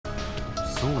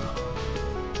そうだ。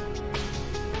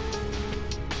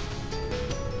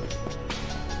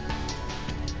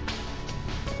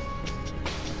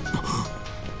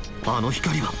あの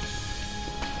光は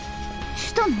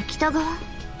首都の北側、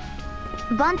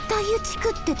バンタユ地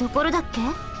区ってところだっけ？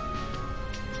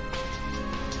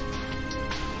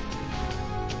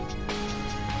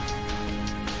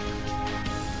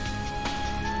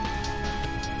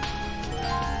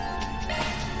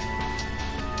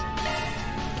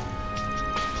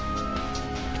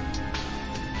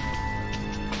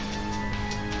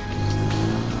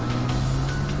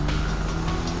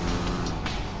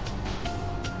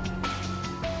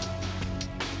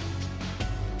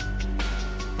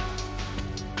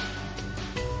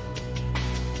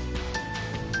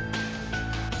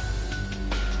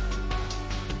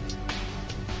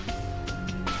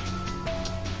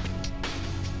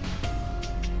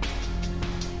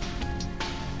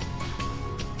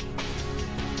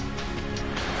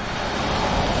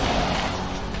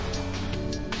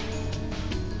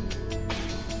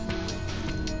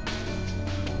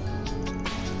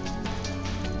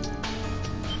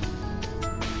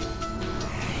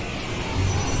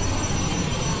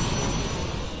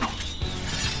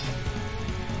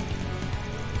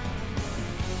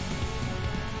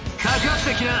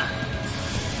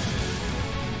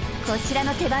こちら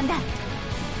の手番だ。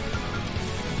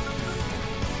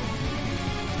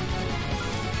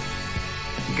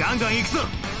ガンガン行くぞ。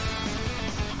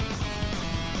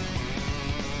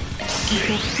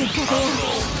吹く風よ、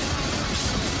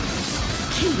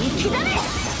切り刻め。決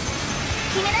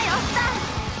めなよ、スタ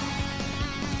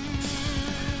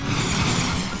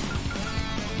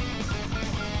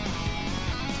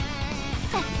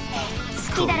ン。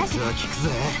好きだらけ。こいつは効くぜ。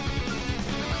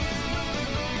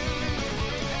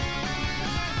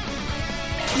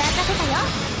任せたよ。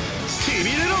しび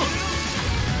れろ。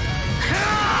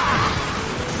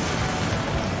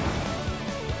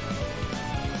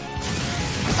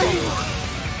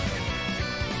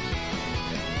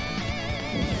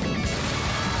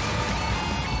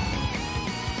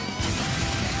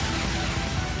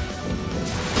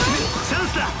チャンス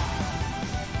だ。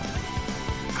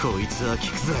こいつは効く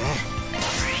ぜ。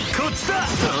こっちだ。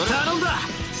頼んだ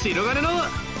白金の。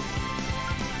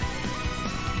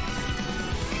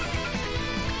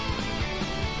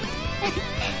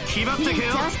決まってけ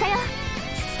よ。緊張したよ。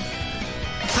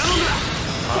頼んだ。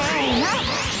せーの、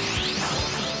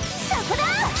そこだ。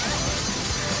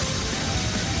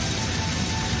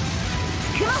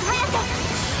つくも隼人。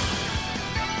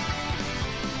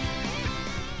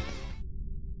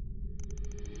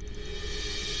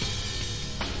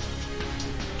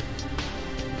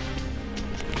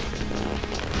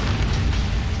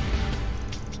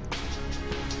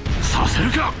させる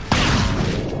か。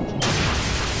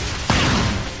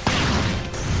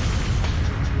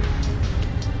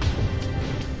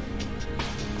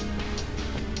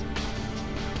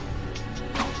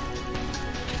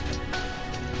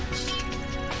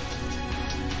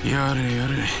やれや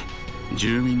れ、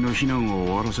住民の避難を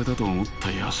終わらせたと思っ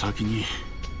た矢先に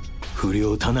不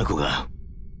良タナコが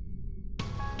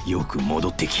よく戻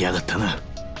ってきやがったな。お兄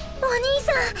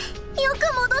さん、よく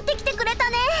戻ってきてくれた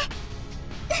ね。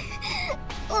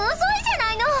遅いじゃ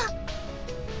ないの。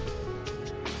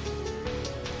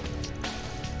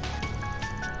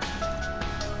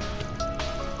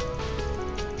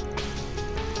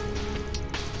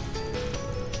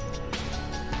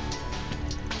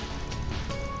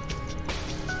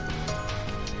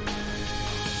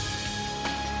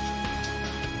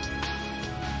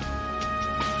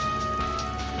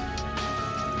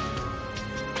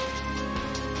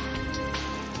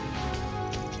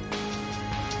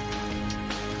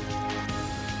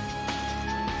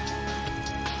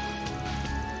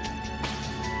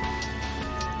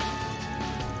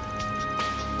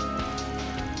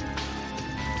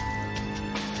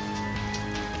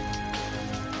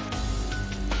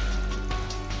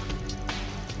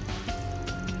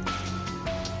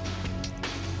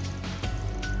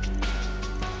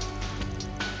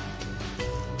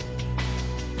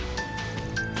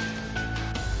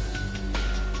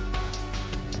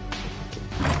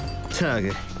た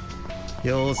く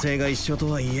妖精が一緒と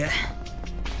はいえ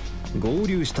合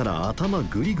流したら頭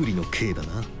グリグリの刑だ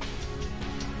な。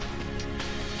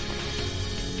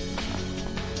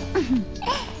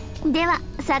では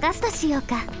探すとしよう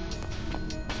か。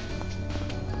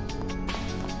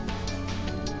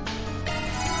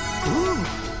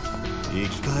生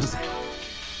き返るぜ。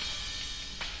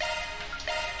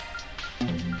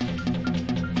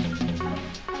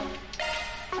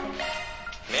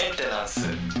メンテナンス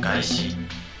開始。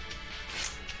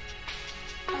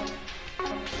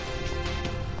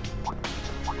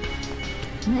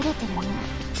群れてるね。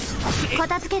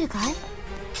片付けるかい？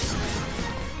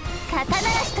肩慣ら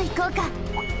しといこうか。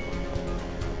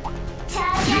チャ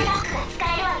ージアタックが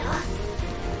使えるわよ。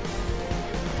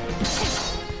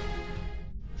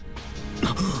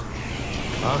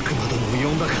悪魔どもを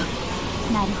呼んだか。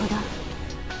なるほど、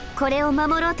これを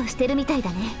守ろうとしてるみたいだ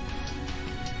ね。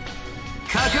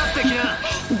かかってきな。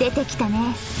出てきた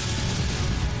ね。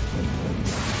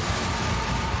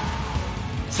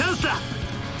チャンスだ。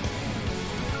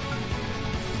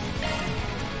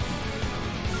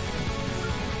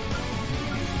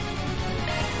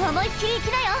思いっきり行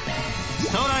きなよ。そ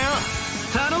うだよ、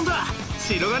頼んだ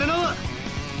白金の。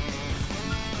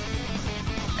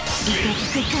凍て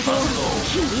つく風を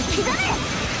切り刻め。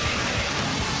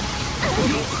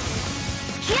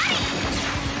付き合い。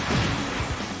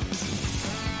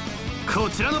こ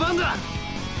ちらの番だ。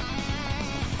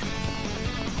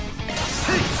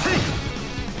せいせい。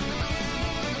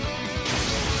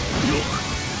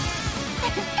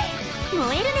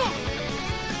燃えるね。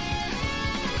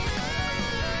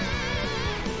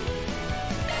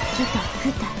ふたふ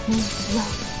たによ。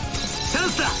チャン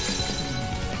スだ。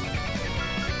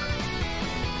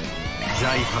ジャ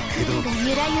イファけどが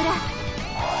ゆらゆら。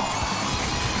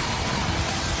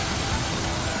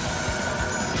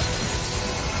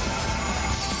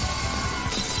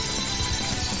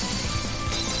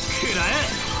くらえ。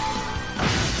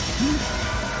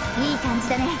いい感じ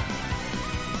だね。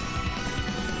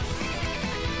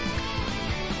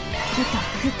ふた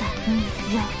ふたに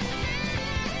よ。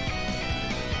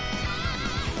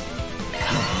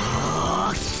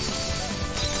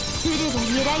フルがゆ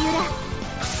らゆら。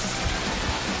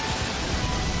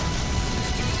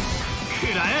く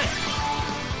らえ。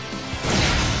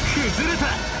崩れた。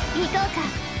行こうか。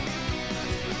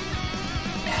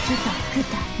ふたふ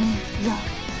たによ。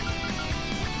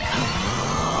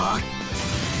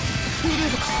フルが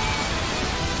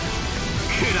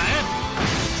くらえ。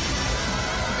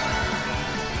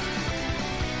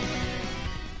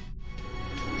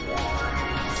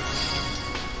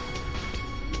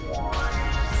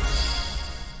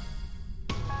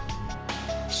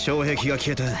障壁が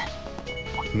消えて道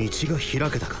が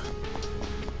開けたか。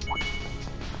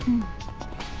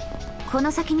こ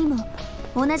の先にも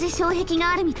同じ障壁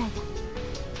があるみたいだ。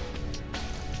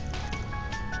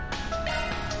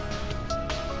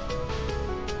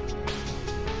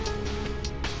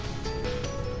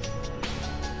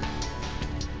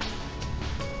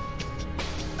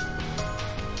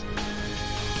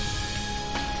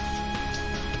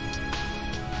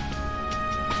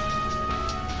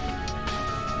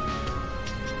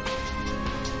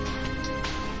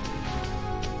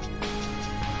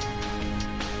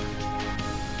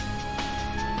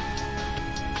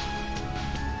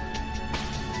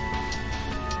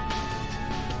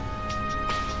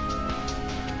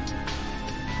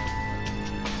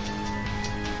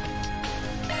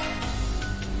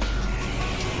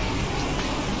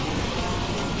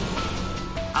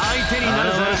相手にな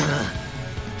るぞ。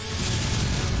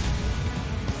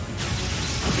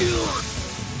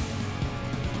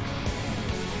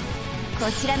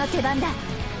こちらの手番だ。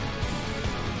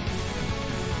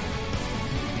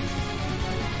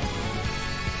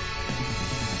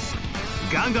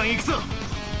ガンガン行くぞ。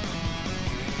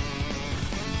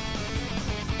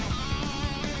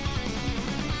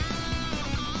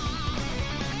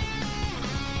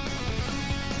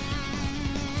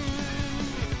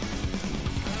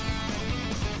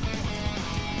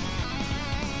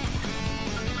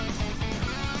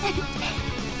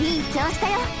いい調子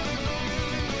だよ。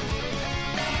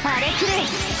あれくれ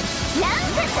ラン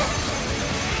セス。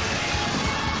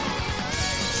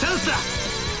チャンスだ。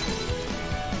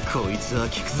こいつは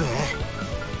効くぜ。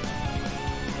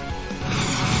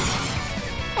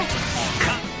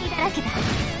いだらけだ。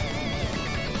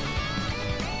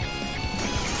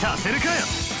させるかよ。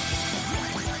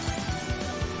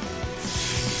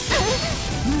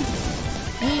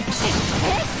いいか。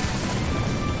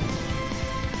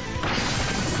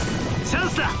チャン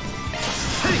スだ。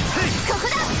せいせい。ここ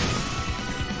だ。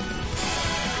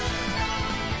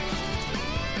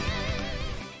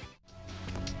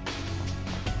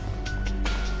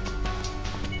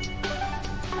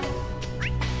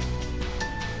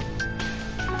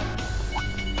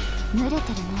群れて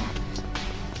るね。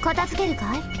片付ける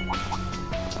かい？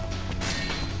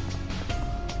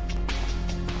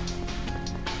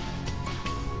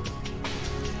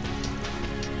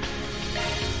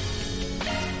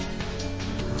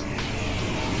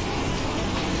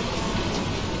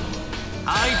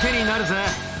相手になるぜ。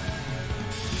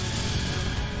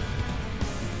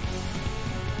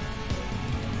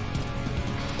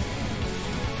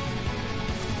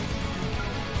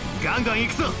ガンガン行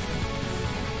くぞ。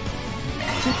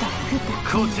来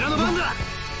たこちらの番だ。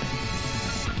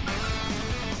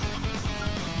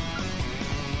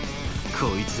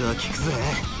こいつは効くぜ。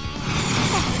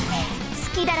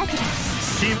隙だらけだ。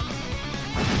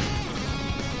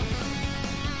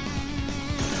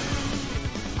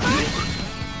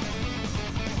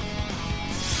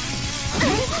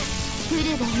フル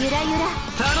がゆらゆら。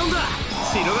頼んだ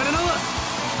白金の。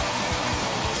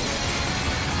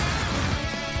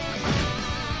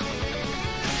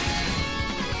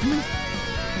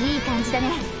いい感じだ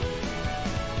ね。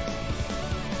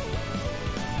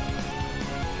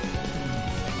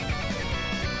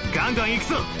ガンガン行く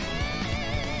ぞ。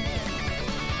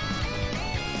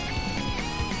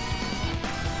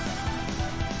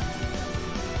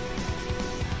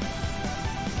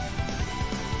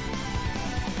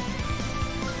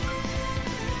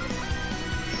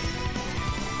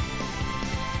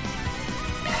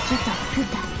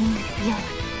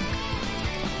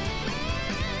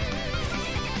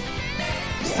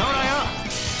そらよ。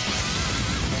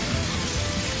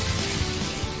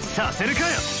させるかよ。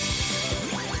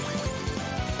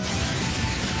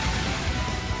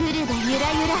フルがゆ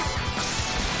らゆら。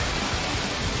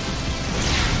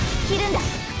切るんだ。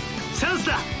チャンス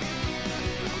だ。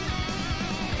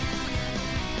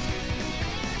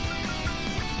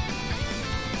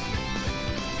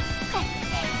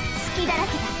隙だらけ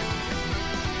だ。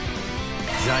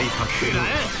財宝食らえ。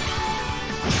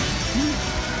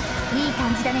いい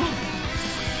感じだね。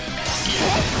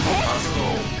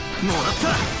もらっ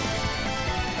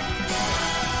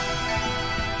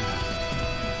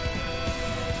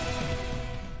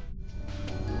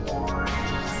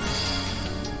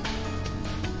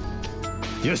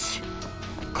た。よし、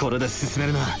これで進め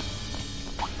るな。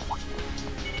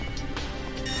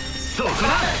そこだ。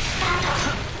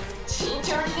慎重に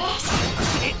ね。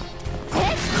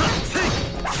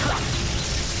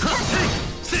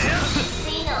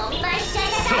次のお見舞いしちゃい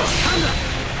なさい。そうなんだ。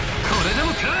これでも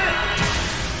食らえ。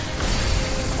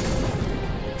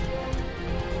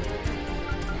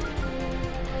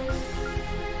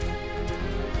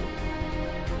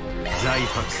財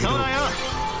宝駆動。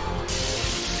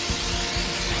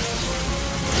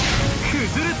崩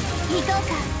れ。行こうか。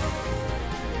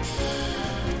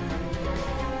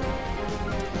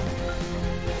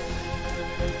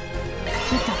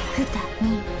ふたに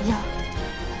よ。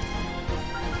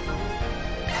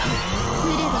フ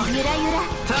ルがゆらゆら。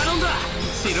頼んだ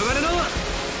白金の。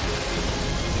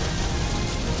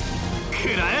食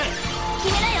らえ。決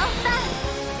めなよバン。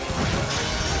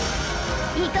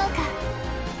行こうか。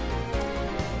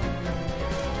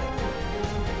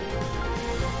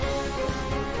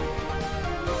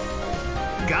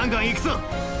ガンガン行くぞ。頼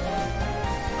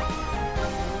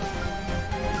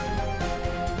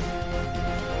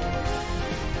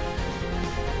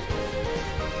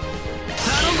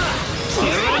んだ白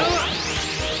金の。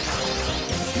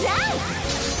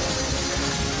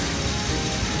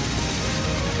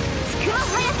ちくわ隼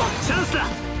人。チャンスだ。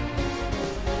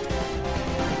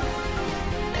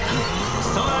そ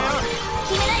うだよ。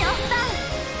決めなよバ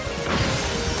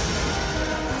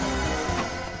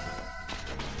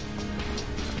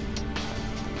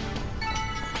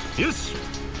ン。よし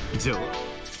ジョー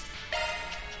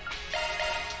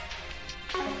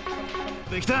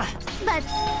できた。バッ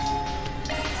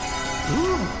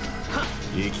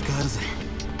生き返るぜ。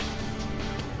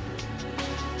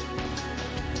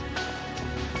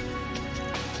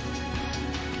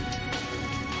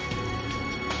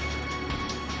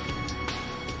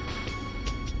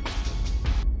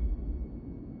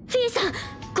フィーさん、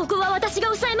ここは私が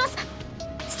抑えます。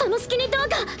その隙にどう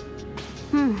か。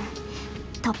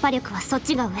突破力はそっ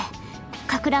ちが上。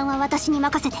か乱は私に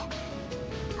任せて。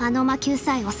あの魔球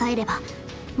さえ抑えれば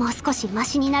もう少しマ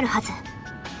シになるはず。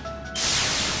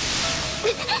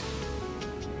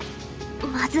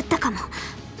まずったかも。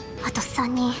あと3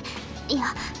人、い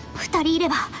や2人いれ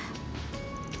ば。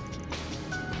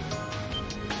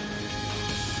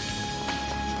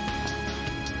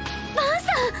バン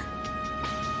さ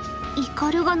ん。イ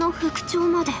カルガの副長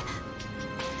まで。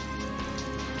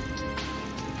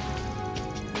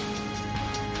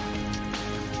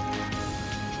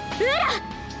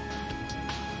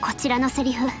こちらのセ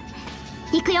リフ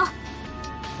行くよ。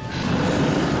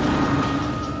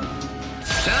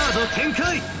シャード展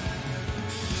開。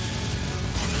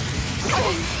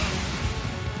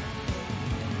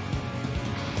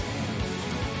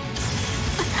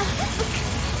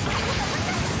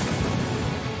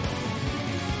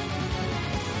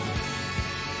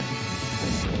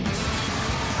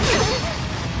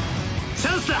チ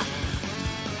ャンスだ。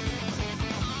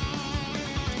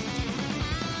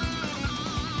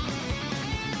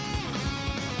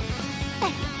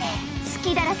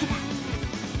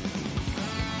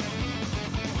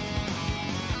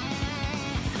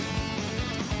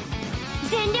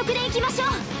行きましょう。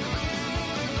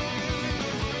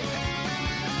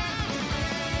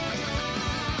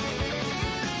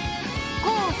こ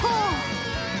うこ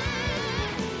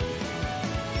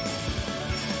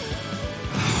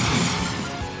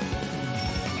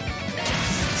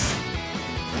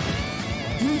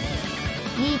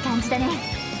う。いい感じだね。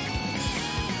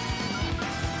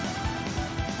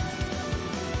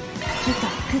キタ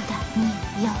クタニ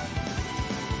ヨ。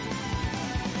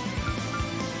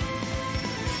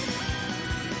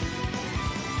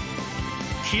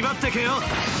気張ってけよ。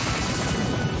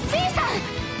じいさん。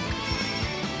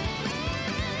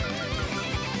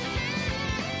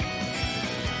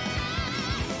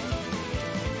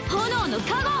炎の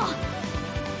加護。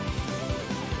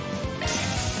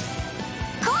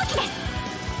好機です。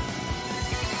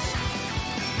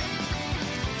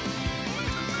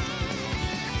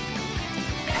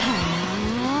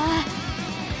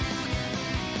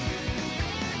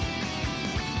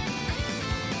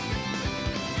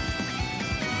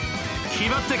気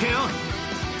張ってけよ。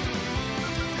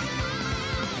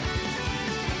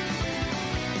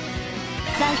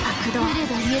財波駆動。ゆ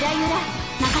らゆら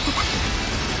任せた。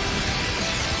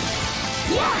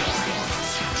やっ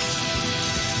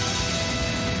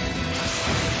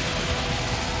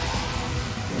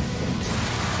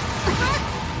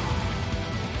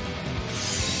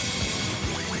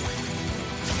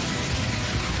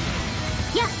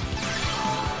やっ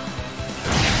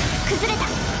崩れた。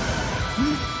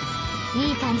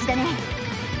いい感じだね。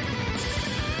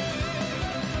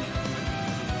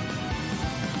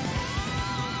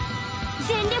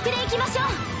全力でいきましょう。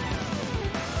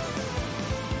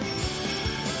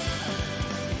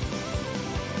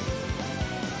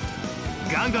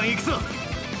ガンガン行くぞ。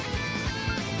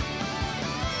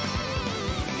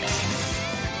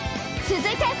続いて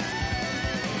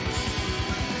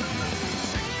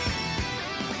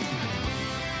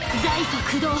財波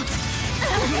駆動。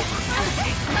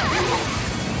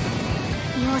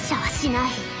容赦はしない。は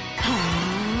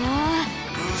あ。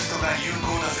ブーストが有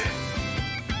効だぜ。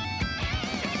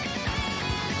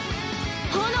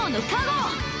炎の加護。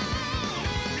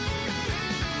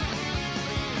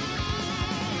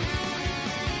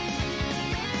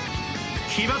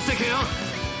気張ってけよ。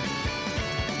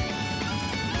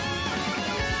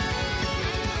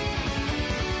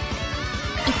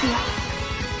行くよ。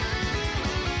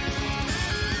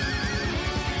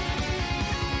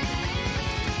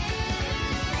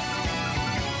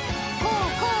こう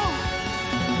こ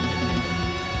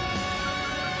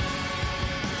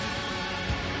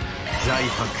財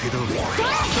波駆動。速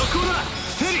攻だ。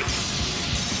セリ。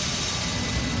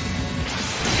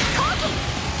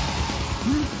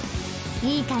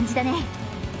いい感じだね。ブ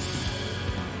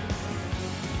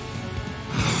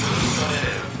ーストレベ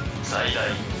ル最大。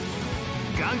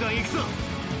ガンガン行くぞ。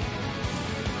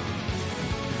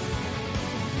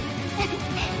任せて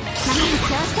調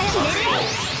子から入れるね。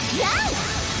じゃあ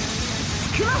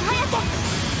つくも早く。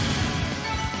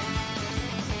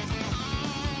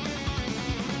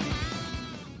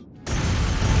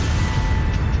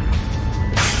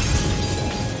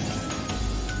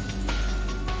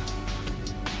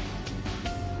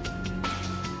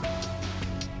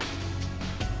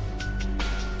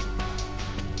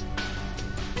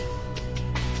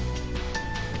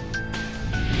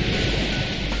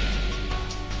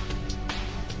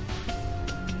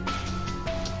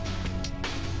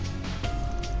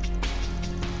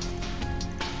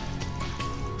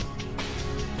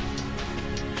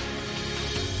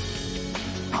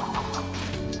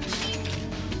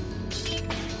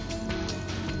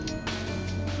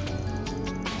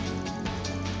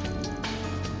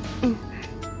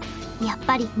やっ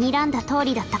ぱり睨んだ通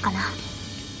りだったかな。バ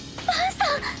ン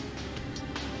さん。よ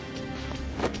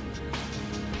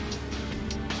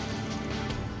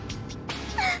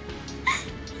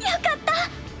かった。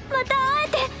また会え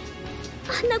て。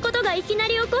あんなことがいきな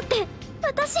り起こって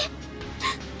私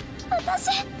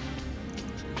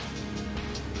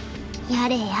や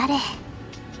れやれ。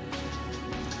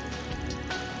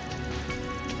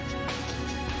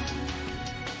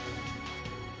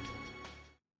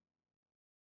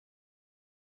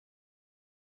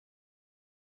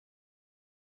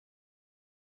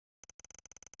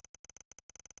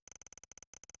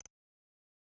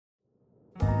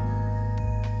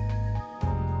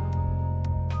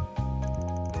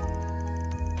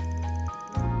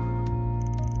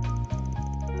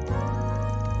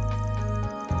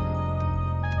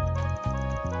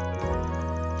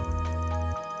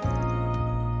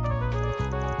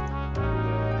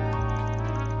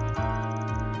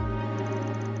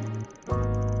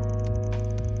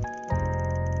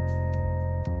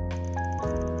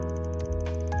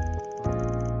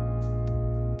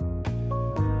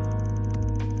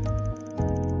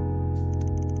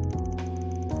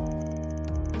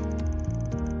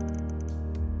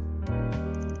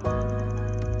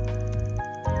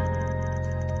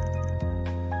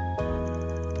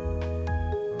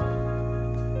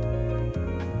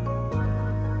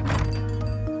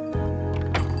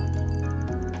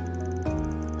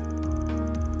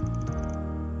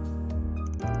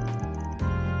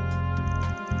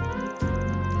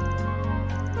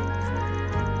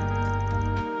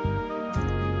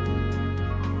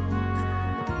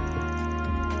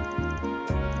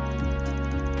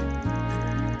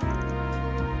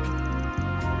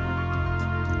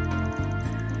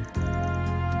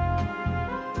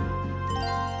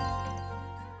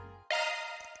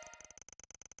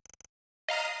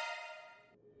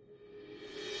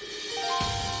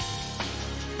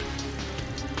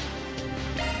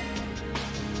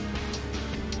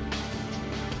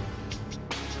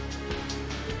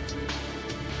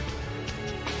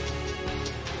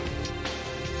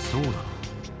そうだな。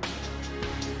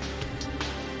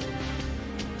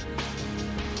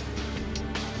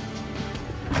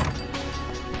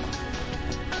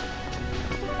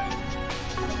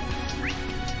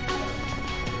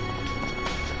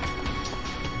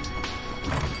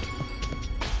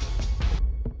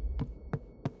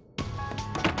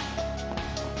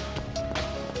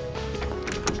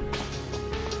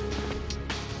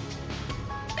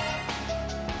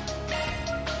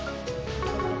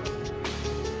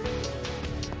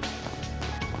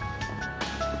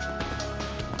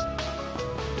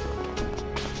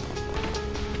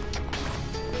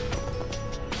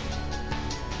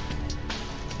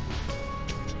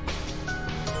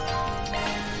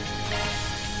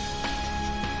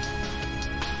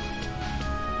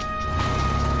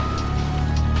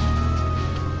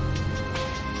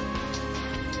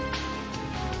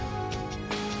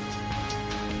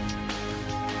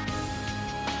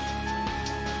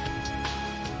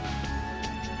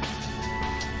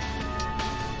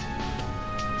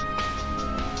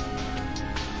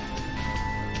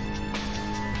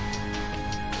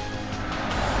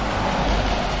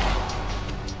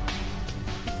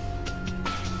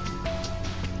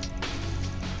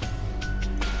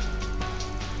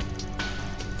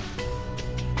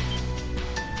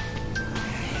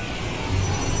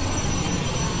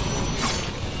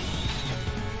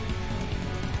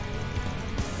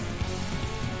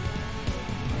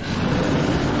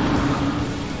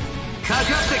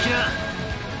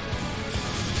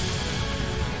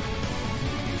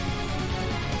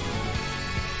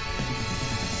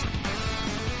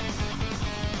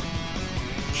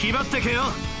気張ってけよ。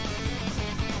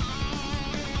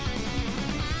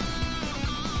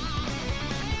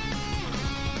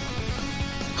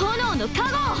炎の加護。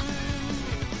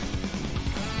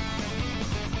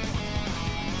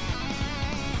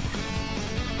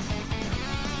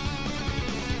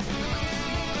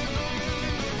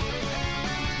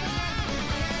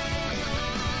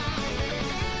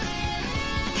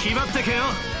気張ってけよ。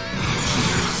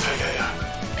サイヤや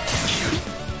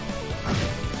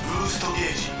ブーストゲ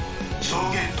ージ上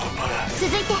限突破だ。続い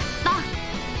てバン。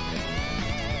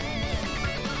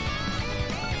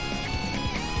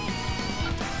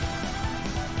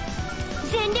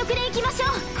全力でいきましょう。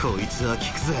こいつは効く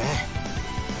ぜ。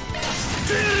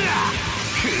砕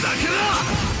けろ。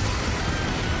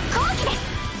好機です。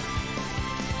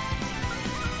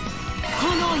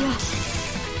炎よ。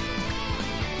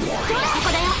ここ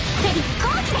だよチェリー。好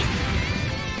機です。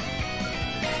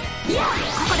いやこ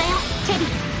こだよチェリー。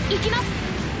行きます。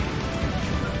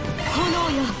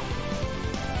炎よ。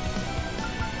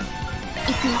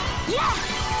行くよ。いや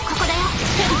ここだよチ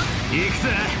ェリー。行くぜ。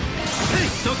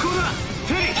速攻だ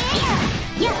フェリー。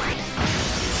いや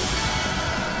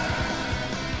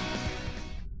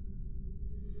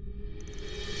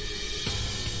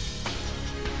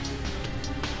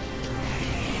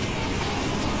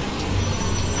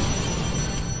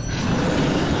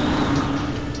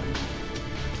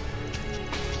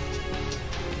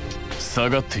下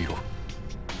がっていろ。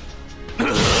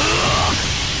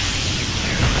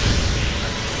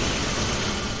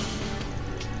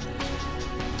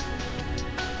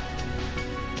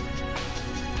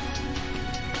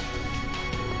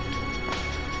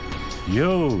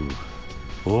よう、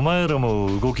お前ら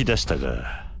も動き出したが。は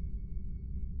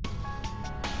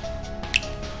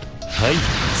い、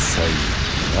さよ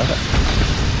なら。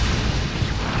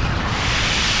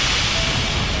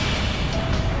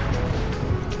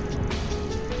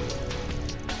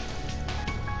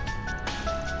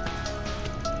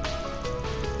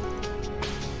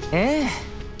ええ、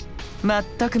まっ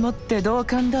たくもって同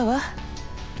感だわ。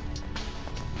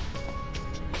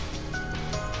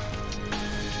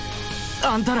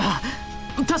あんたら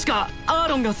確かアー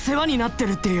ロンが世話になって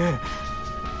るっていう。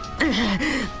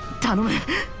頼む、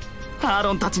アー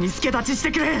ロンたちに助太刀し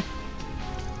てくれ。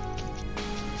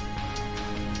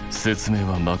説明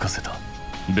は任せた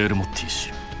ベルモッティ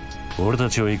氏。俺た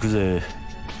ちは行くぜ。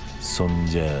そん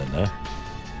じゃあな。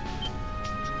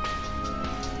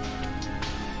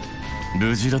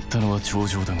無事だったのは頂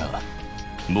上だが、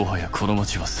もはやこの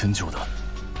町は戦場だ。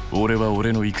俺は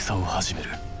俺の戦を始める。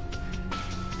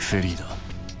フェリーダ、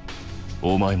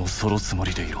お前もそのつも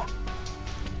りでいろ。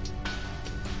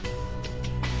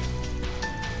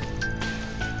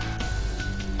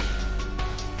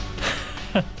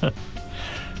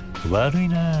悪い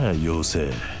な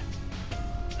妖精。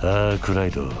ああクラ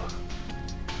イド、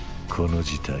この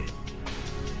事態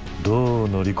どう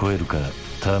乗り越えるか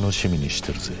楽しみにし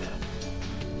てるぜ。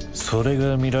それ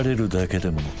が見られるだけで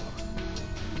も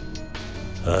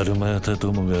アルマータ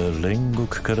どもが煉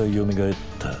獄から蘇っ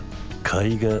た甲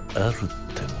斐があるっ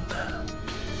てもんだ。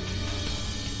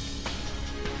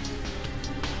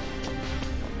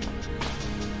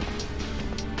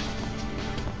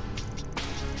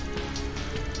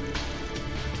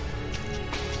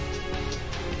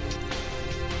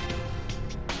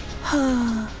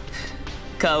はあ、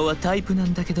顔はタイプな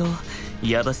んだけど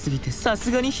ヤバすぎてさ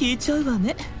すがに引いちゃうわ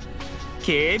ね。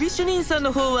警備主任さん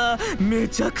の方はめ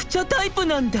ちゃくちゃタイプ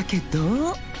なんだけ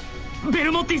ど。ベ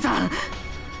ルモッティさん、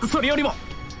それよりも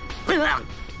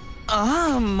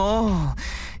ああ、もう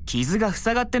傷が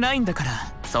塞がってないんだか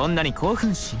らそんなに興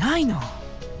奮しないの。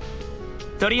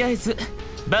とりあえず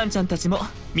バンちゃんたちも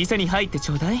店に入って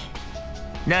ちょうだい。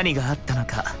何があったの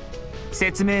か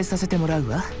説明させてもらう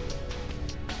わ。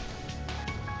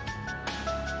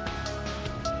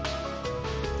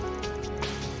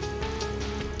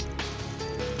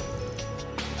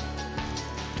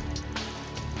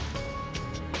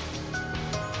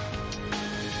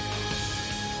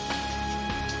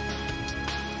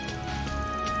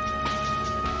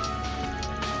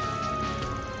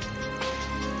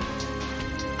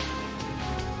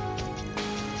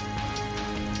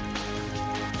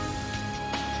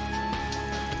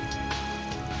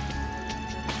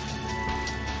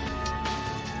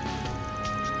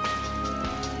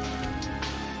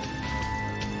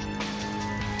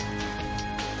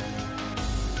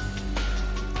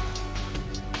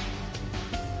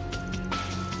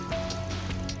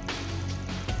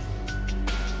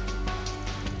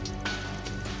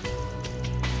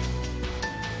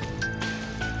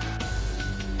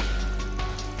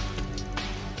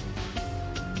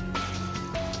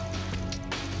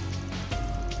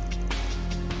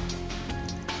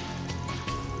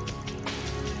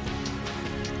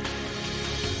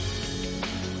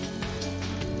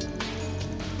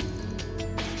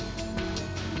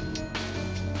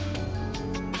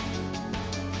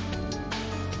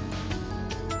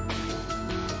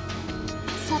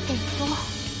さてと、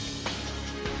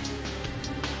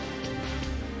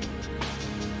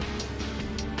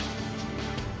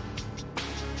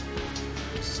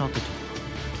さてと、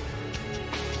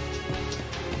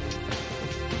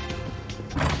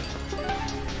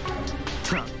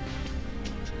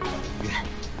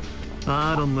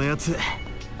アーロンのやつ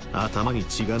頭に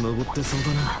血が上ってそう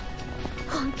だな。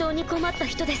本当に困った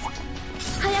人です。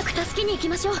早く助けに行き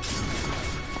ましょう。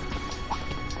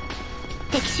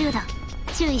敵集団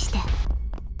注意して。カ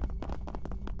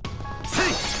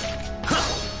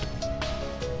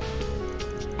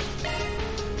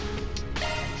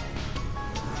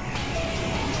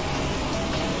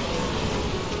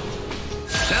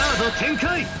ード展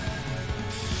開。こ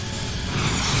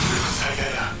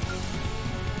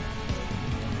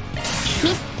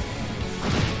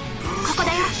こ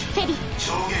だよ、フェリー。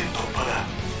上限突破だ。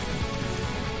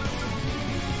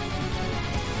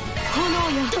炎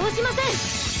よ、どうしません。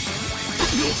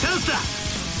チャンスだ。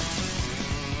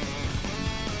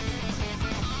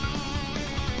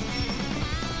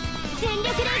全力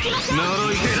で行きましょう。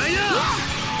呪い狙いだ。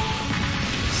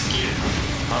スキル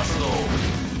発動。好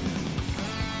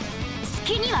き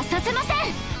にはさせません。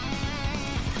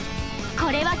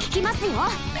これは効きますよ。炎我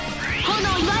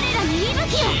らに息吹を。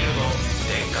シールド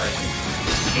展開。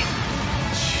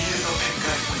シールド展開。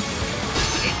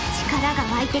力が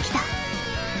湧いてきた。こ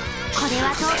れは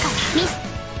どうか。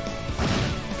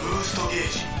ブーストゲー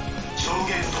ジ上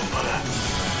限突破だ。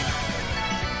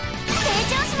成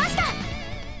長しました。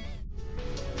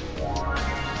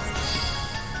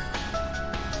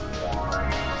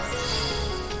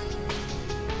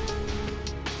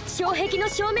障壁の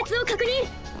消滅を確認。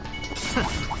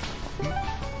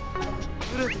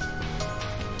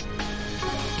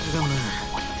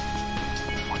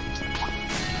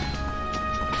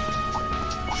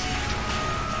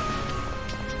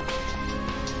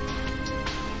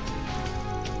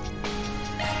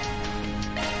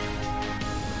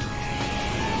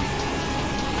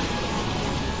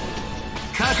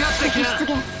かかってきな。出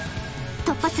現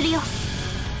突破するよ。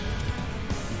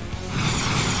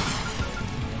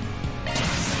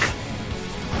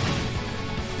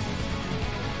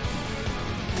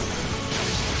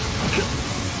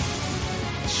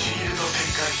シールド展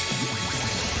開。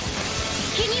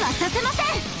好きにはさせません。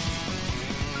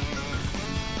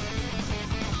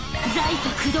在庫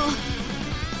駆動。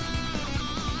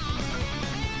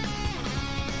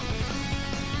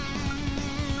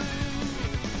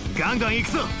ガンガン行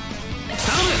くぞ。頼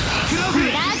むクラウフミ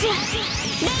ラージュレイ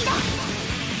ド。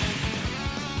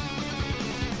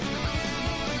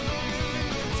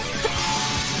ス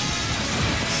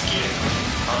キル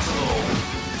発動。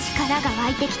力が湧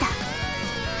いてきた。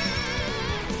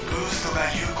ブーストが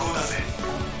有効だぜ。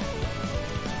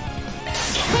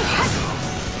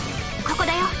ここ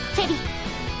だよ、フェリー。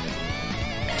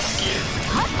スキル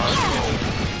はっ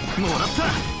もらった。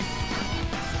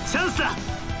チャンスだ。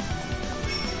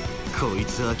こい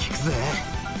つは効くぜ。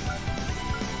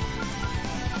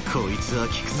こいつは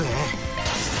効くぜ。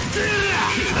砕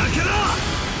けろ。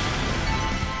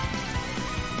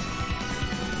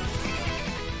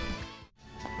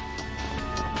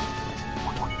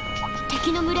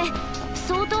敵の群れ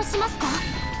相当しますか？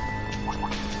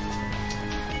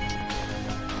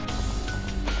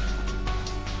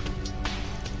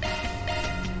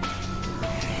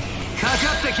かか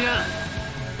ってきな。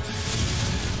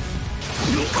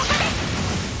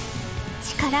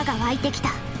力が湧いてきた。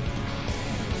ブ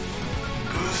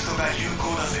ーストが有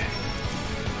効だぜ。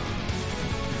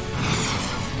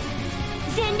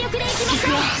全力で行きましょ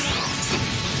う。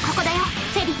ここだよ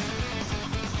フェリー。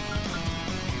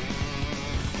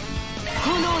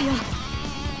炎よ。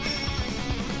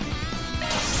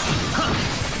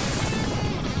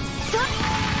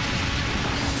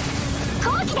後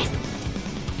期です。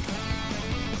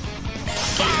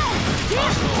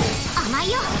甘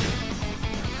いよ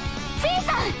フェイ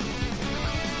さん。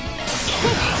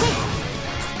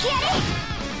隙あり。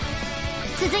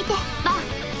続いてバン。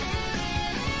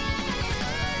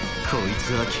こい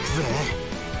つは効くぜ。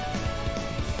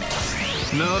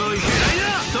呪いけないな。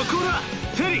そこだ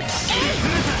フェリー。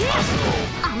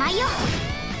甘いよ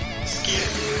スキルフ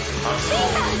ェイ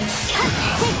さん。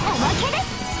おまけで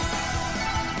す。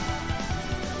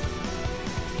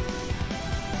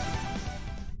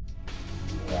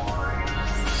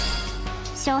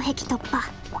障壁突破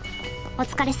お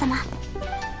疲れ様。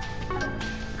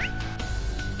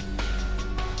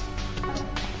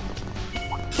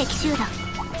敵集団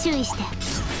注意して。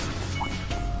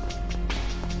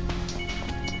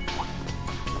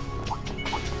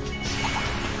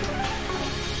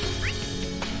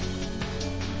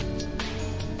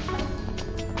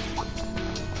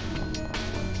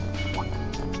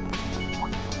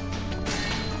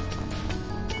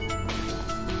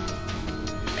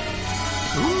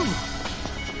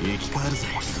生き返るぜ。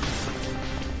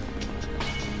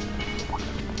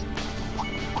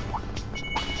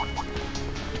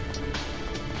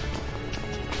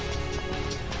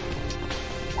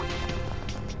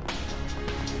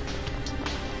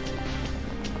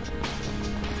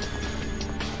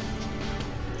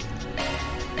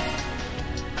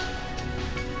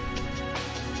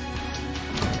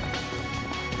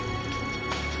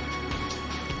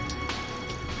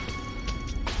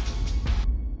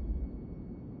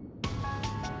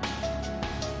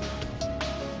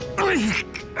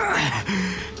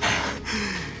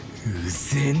う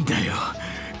ぜえんだよ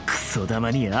クソ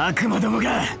玉に悪魔ども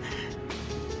が。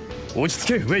落ち着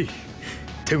けウェイ。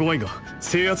手強いが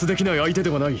制圧できない相手で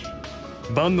はない。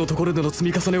バンのところでの積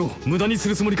み重ねを無駄にす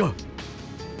るつもりか。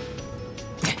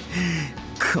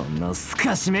このス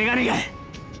カシメガネが。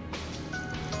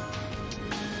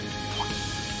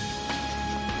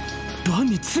バン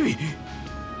に罪。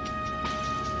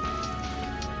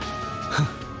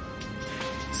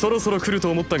そろそろ来る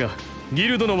と思ったがギ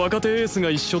ルドの若手エース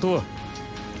が一緒とは。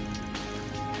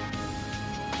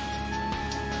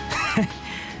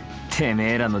て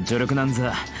めえらの助力なん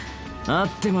ざあっ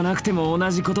てもなくても同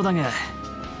じことだが、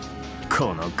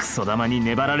このクソ玉に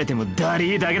粘られてもダ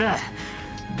リーだけだ。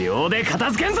秒で片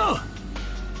付けんぞ。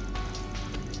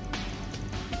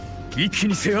一気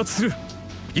に制圧する。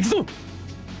行くぞ。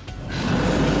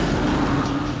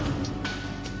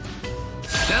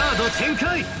シャード展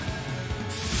開。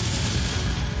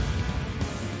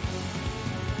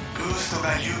ブースト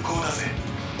が有効だぜ。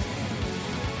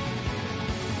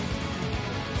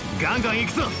ガンガン行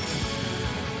くぞ。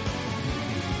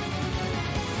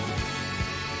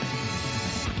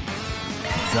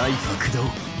財布駆動。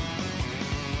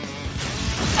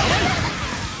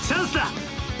チャンスだ。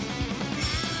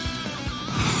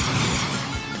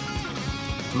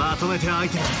まとめて相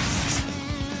手だ。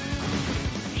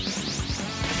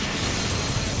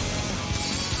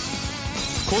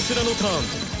こちらのター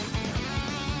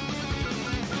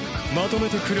ンまとめ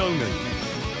て食らうがいい。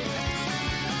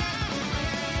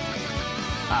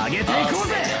上げていこう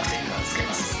ぜ。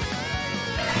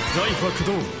財布駆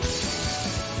動。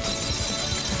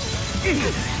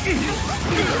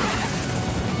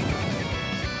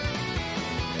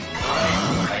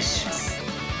開始します。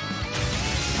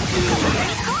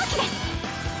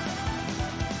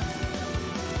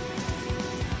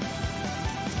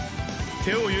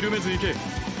手を緩めず行け。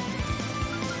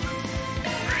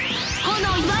炎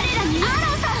我らにアロ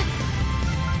ーさん。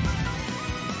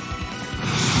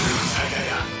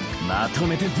まと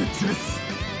めてぶっ潰す。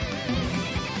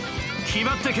決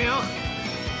まってけよ。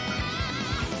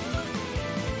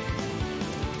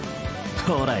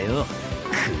ほらよ、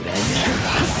くらいな。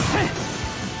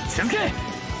続け。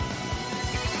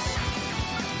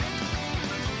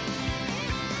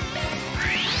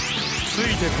つい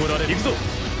てこられる。行くぞ。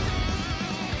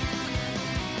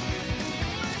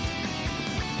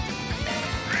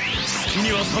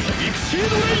にはさせエクシー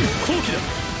ドレイン後期だ。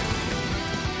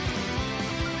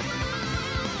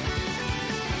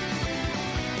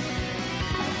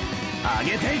上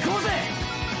げていこうぜ。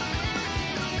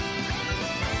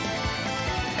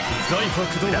ザイファ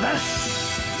駆動だ。後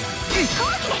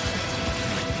期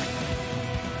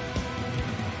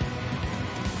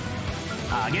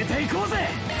上げていこうぜ。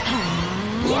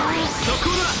そこ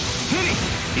だヘ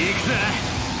リ行くぜ。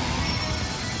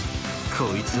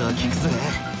こいつは効くぜ。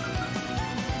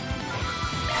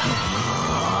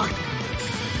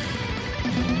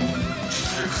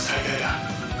出力最大だ。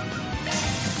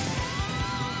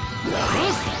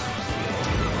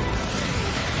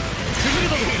崩れ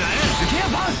たぞ。スケア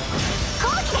パン後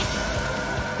期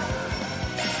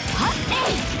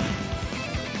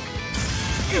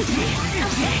フ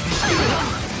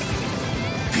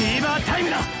ィーバータイム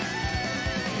だ。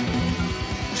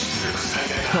出力最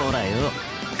大だ。ほらよ、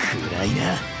暗い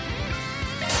な。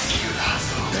スキル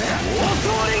発動。暴走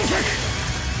連脚。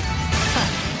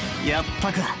やっ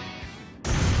ぱか。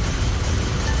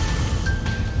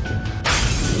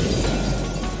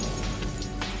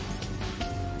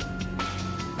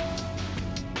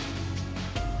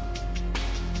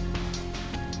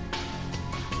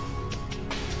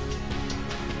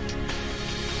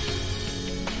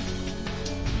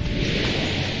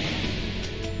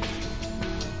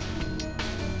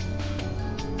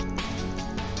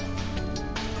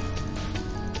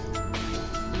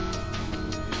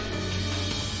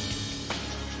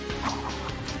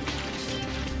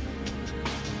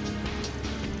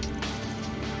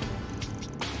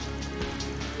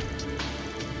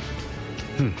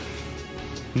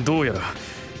どうやら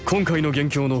今回の元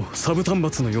凶のサブ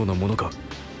端末のようなものか。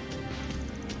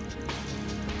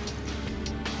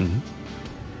ん？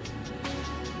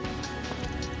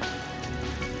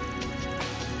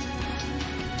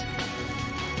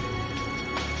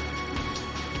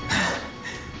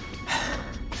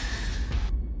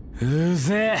う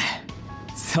ぜえ。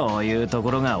そういうと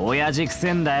ころが親父く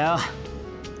せんだよ。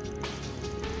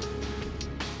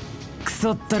ク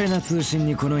ソったれな通信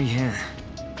にこの異変。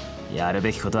やる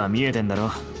べきことは見えてんだ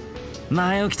ろ。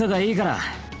前置きとかいいから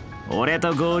俺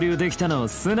と合流できたのを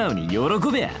素直に喜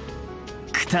べや。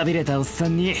くたびれたおっさ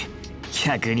んに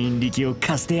100人力を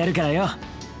貸してやるからよ。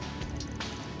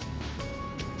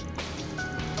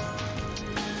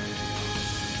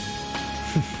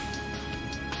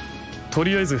と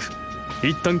りあえず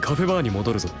一旦カフェバーに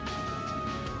戻るぞ。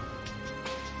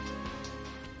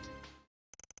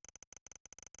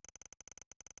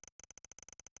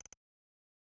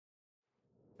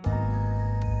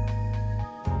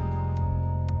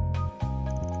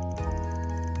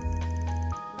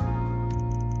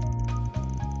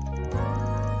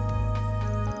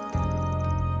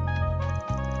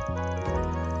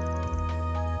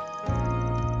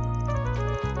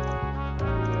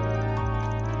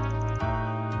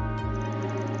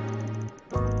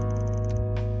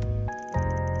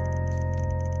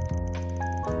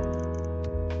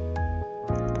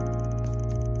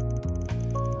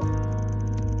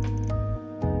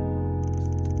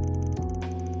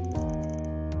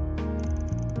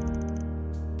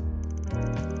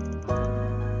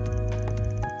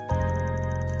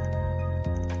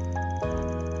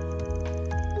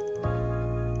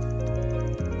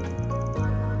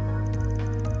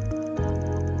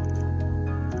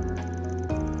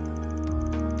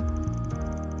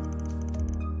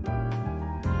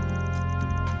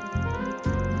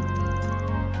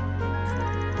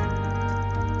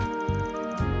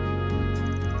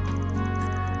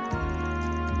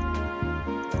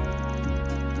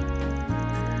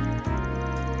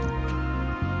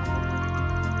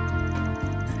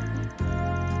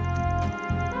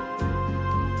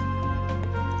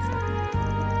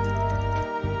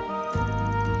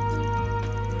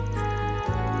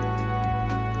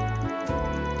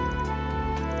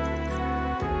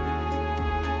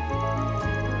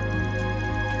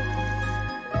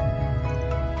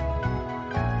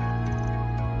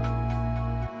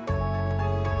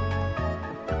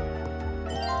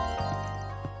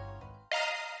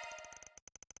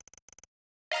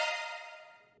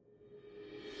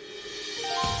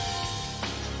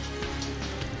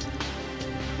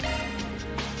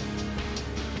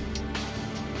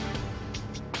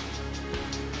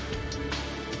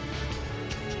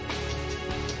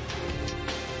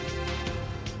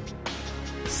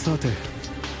さて、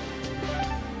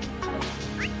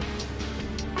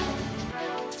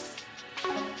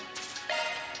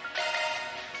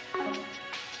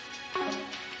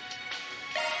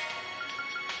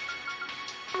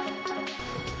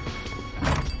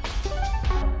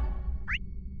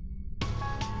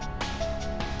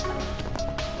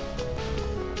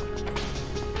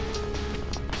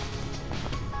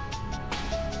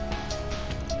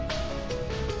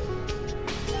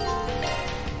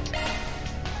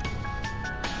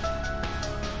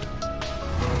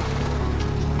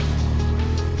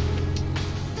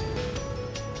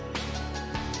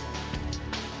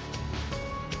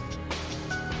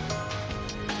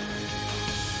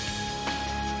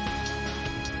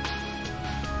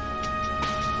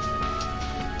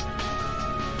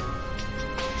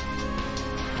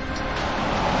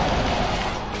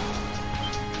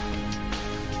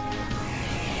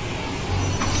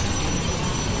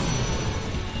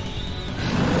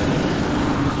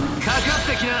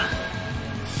きな。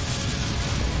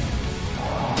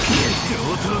上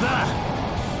等だ。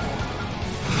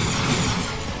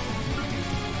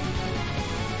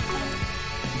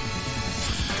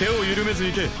手を緩めず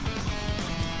行け。シ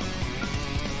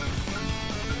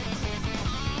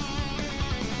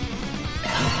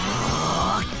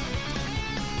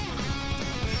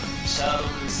ャード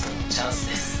クエストのチャンス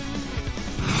です。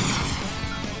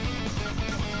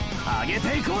上げ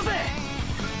ていこうぜ。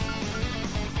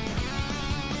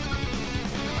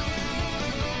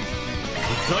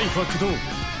財ファ駆動。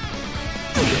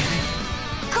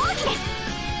抗議です。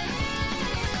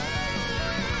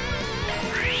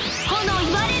炎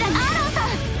言われるアーロンさん。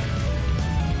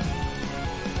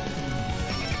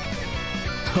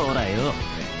ほらよ、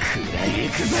食らい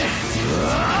行くぜ。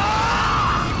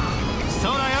そ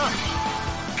うだよ。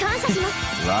感謝します。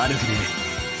悪くね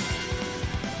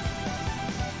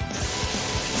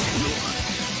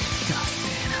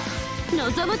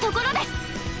望むところです。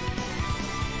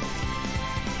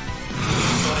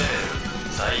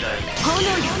最大炎よ。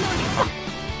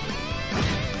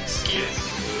スキル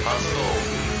発動。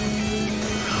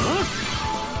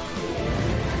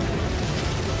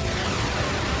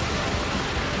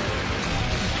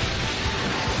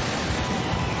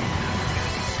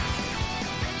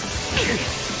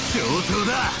上等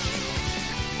だ。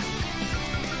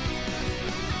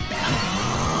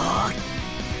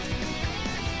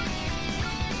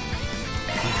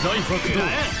財ファ駆動。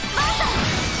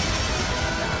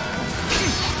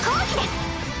抗議です。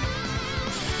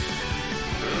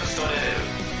ブーストレベル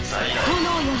最大。炎よ。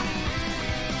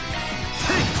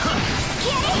突き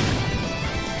やり。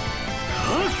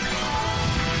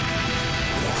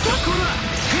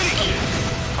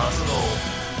発動。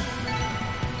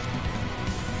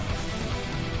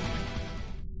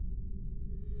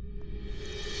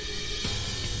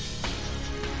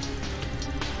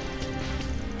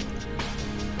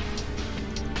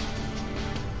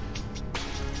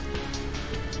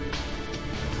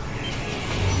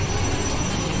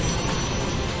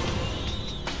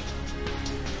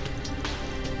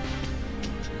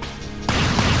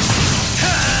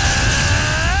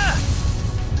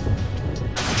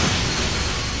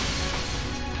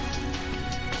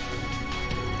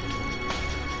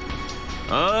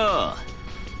ああ、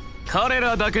彼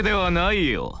らだけではない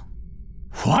よ。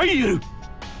ファイル。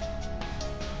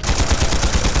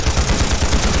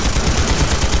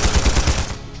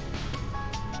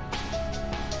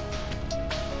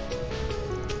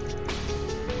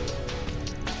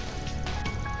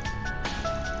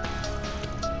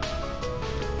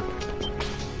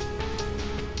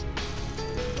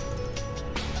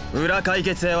裏解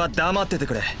決屋は黙ってて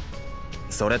くれ。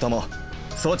それとも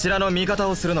そちらの味方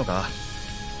をするのか。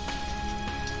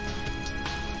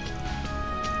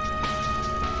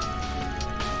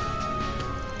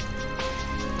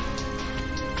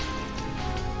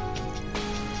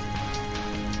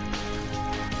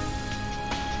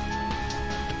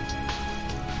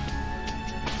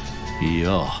い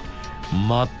や、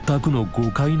全くの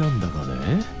誤解なんだが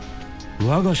ね、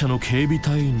我が社の警備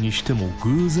隊員にしても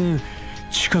偶然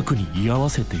近くに居合わ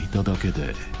せていただけ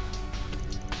で。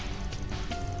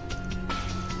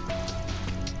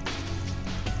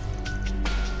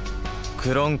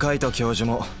クロンカイト教授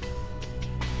も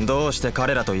どうして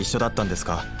彼らと一緒だったんです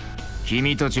か。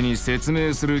君たちに説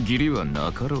明する義理は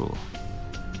なかろ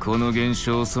う。この現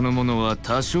象そのものは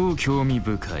多少興味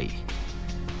深い。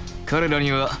彼ら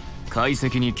には解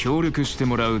析に協力して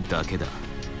もらうだけだ。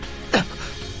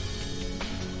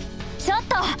ちょっ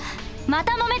とま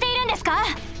た揉めているんですか。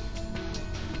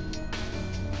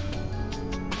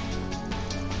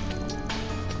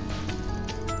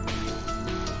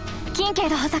金慶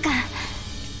の補佐官、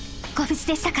ご無事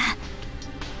でしたか。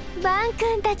バン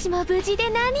君たちも無事で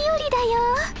何よりだよ。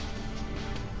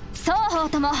双方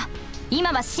とも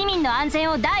今は市民の安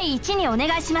全を第一にお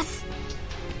願いします。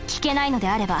聞けないので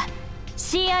あれば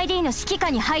CID の指揮下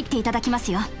に入っていただきま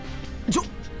すよ。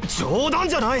冗談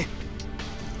じゃない。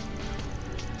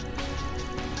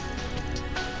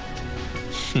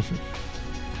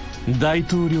大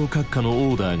統領閣下の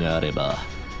オーダーがあれば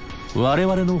我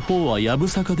々の方はやぶ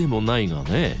さかでもないが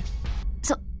ね。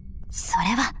そ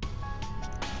れは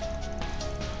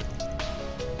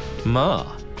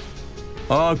ま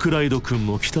あアークライド君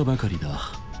も来たばかりだ。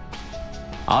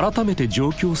改めて状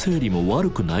況整理も悪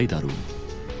くないだろう。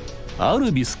ア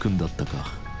ルビス君だったか。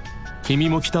君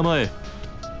も来たまえ。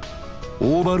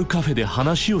オーバルカフェで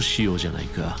話をしようじゃない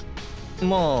か。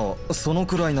まあその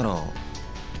くらいなら。っ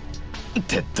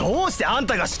てどうしてあん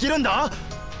たが仕切るんだ。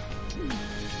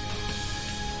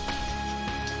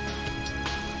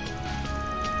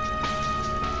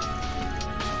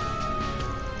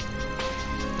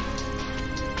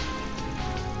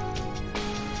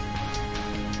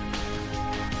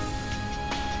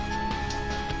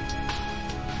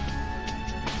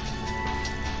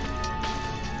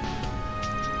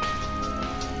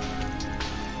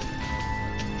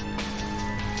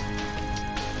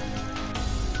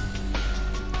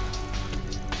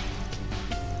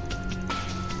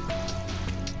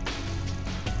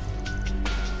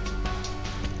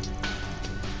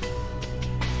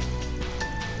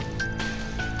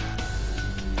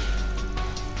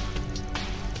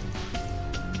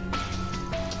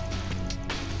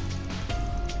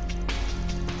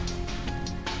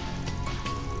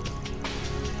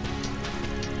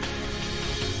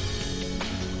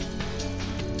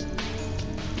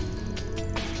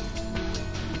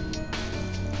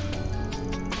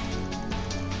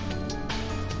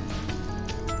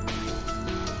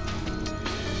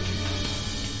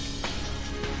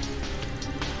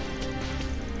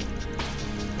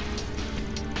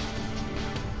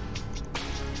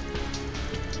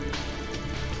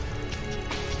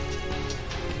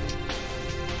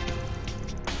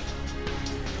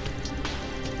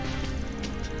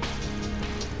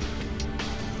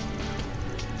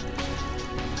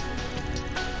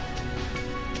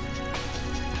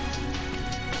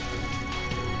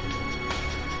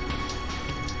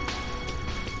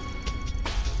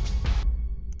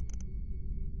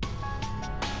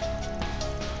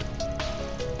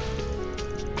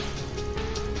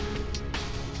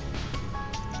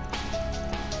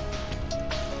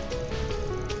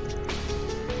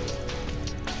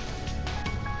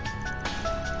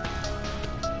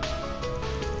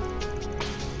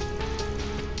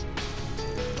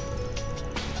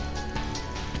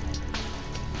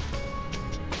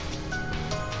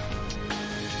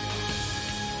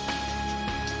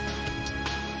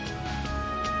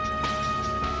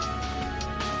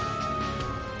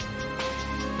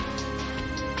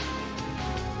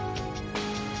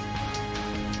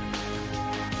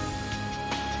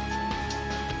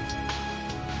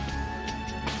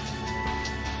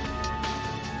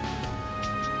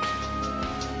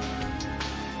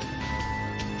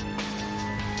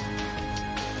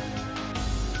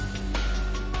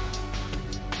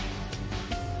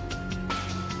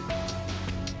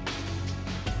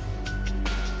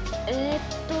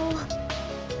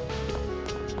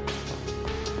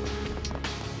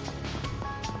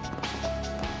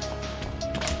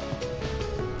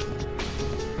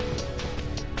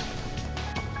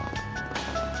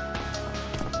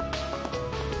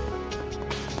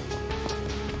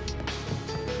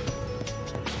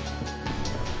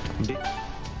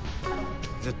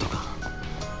Z か。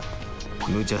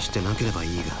無茶してなければ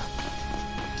いいが。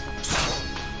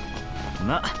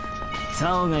ま、ツ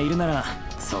ァオがいるなら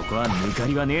そこは抜か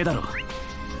りはねえだろう。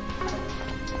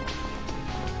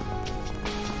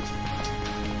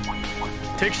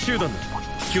敵集団だ、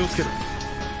気をつけろ。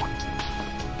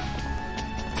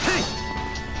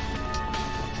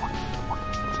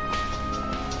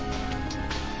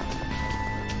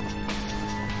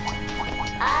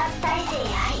アーツ耐性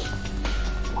やはり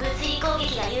物理攻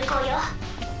撃が有効よ。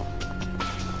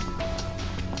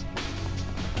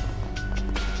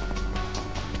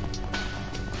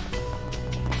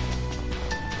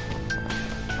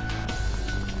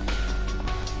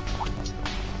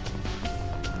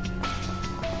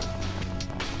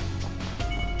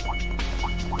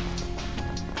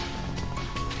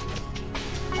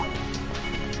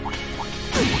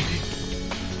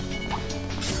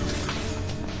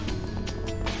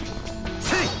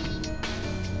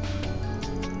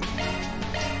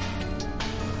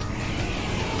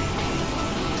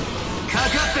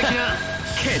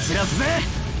蹴散らすぜ。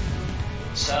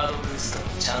シャードブーストの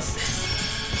チャンスです。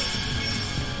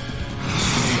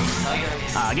最大で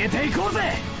す。上げていこう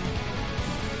ぜ。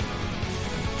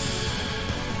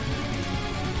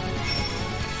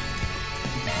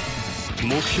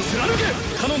目標貫け。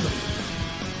頼んだ。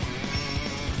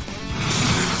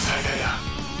最大だ。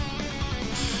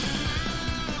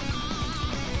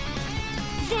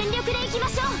全力で行きま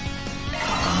しょう。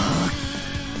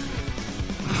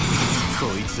こ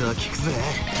いつは効くぜ。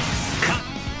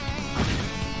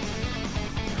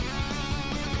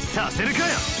させるかよ。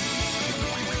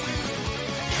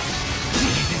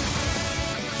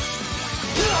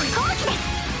攻撃です。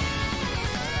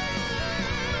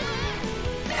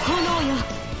炎よ。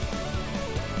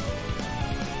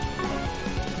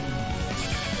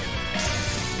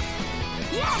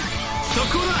速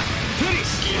攻だ。フェリス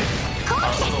攻撃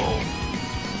です。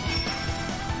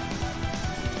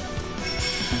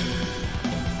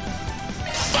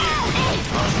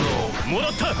もら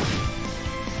った。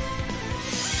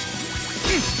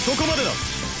そこまでだ。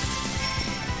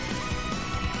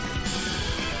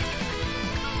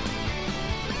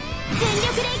全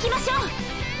力で行きましょう。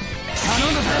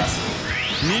頼んだぜ。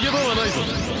逃げ場はないぞ。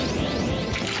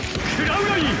食らう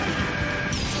がいい。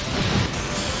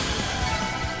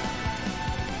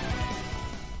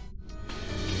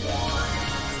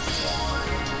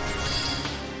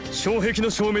障壁の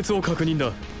消滅を確認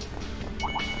だ。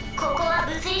ここは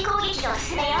物理攻撃のおす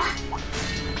すめよ。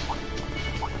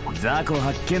雑魚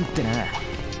発見ってな。ガ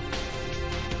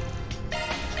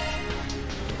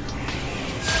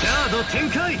ード展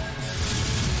開。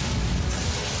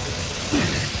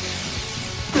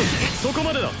そこ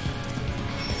までだ。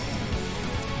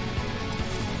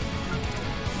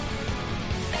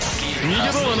逃げ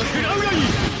場はなく食らうがいい。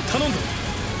頼んだ。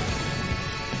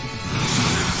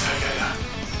最大だ。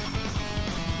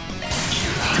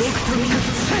とくとにかく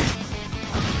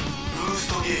ブース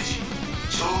トゲージ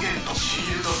上限とシー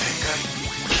ルド展開。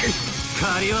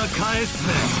借りは返すぜ。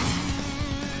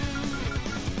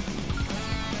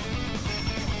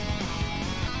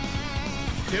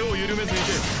手を緩めずにけ。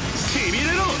しびれ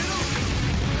ろ。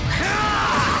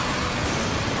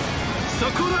そ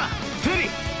こだフェリ。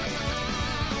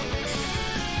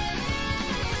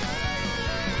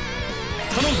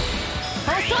頼んだ。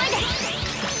遅いで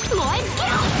す。燃え尽きろ。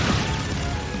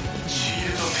シー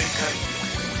ルド展開。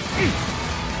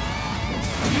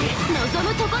望む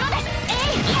ところです。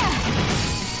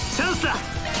チャンスだ。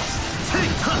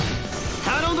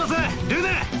頼んだぜルネ。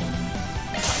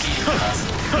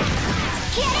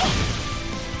気合い。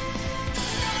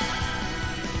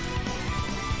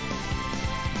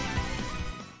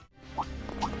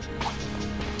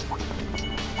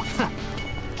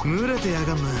群れてや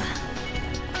がんな。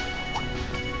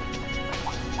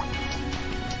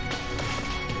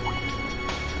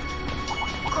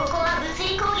ここは物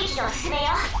理攻撃のおすすめよ。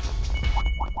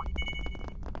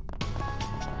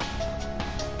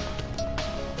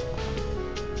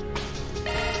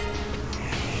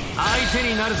相手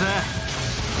になるぜ。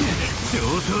上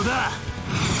等だ。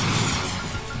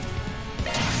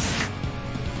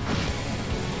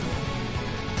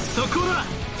そこだ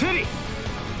フェリ。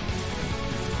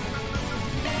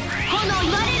炎我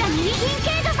らミニヒンケ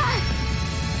ードさん。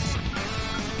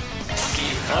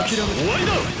諦め終わりだ。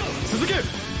続け。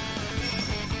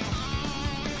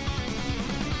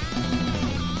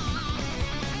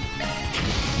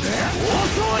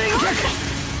総連脚。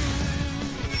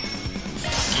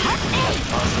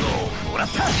もらっ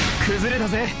た。崩れた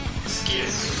ぜ。スキル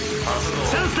発動。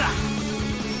チャンスだ。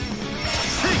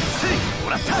も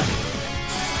らった。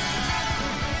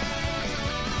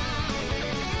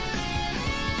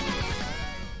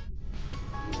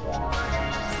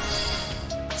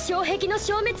敵の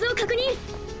消滅を確認。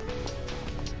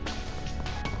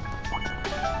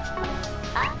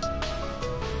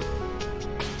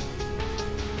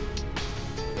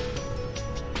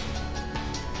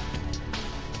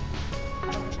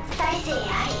再生あ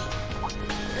り。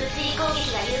物理攻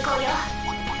撃が有効よ。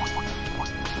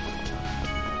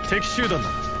敵集団だ、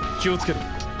気をつけろ。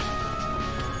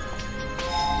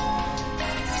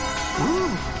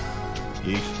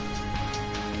いい。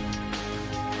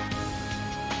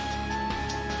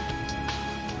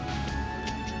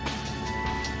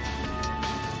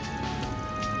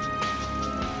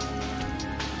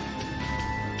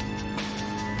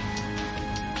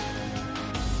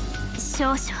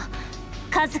少々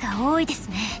数が多いです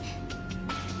ね。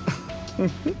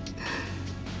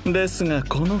ですが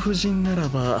この布陣なら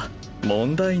ば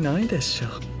問題ないでしょ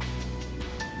う。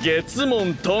月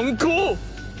門遁甲。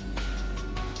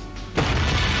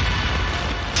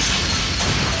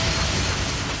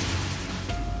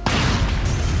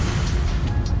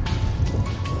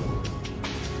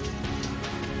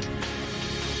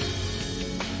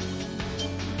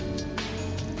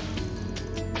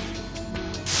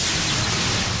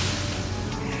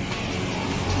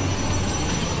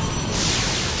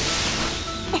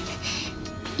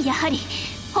やはり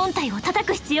本体を叩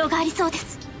く必要がありそうで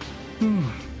す。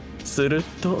する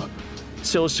と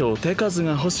少々手数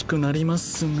が欲しくなりま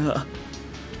すが、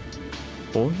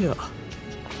おや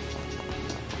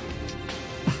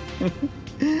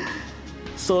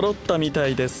揃ったみた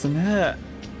いですね。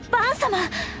バン様、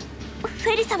フ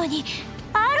ェリ様に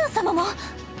アーロン様も。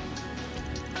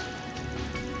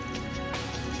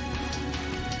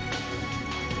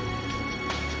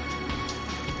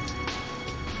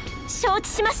承知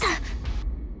しました。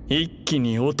一気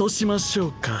に落としましょ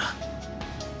うか。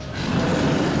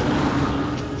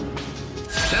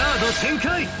カード展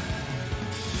開。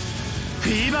フ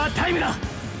ィーバータイムだ。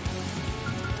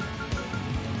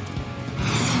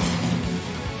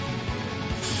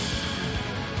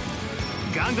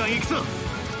ガンガン行くぞ。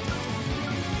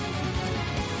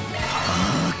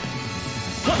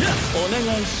お願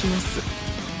いします。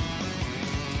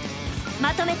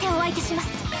まとめてお相手します。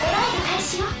ドライブ開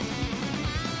始よ。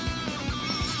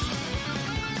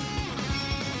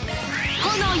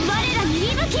炎我らに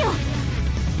息吹を。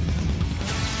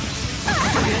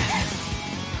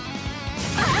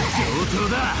上等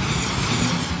だ。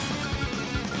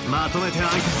まとめて相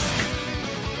手。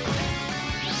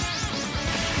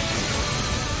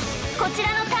こちら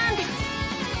のターンです。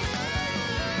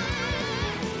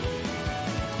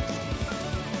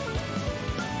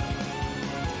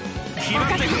決まっ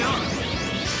てくよ。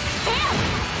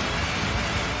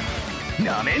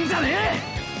なめんじゃね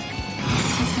え。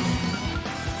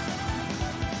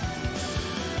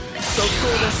速攻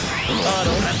です。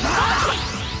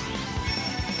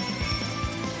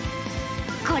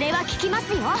これは効きま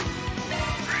すよ。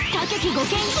高きご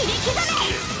剣切り刻め。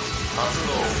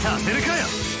させるかよ。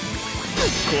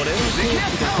これは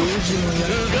封じのや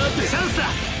るがチャンスだ。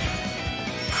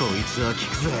こいつは効く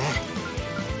ぜ。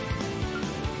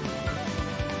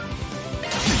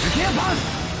続けやパン。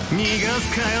逃がす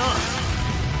かよ。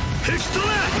吹き飛べ。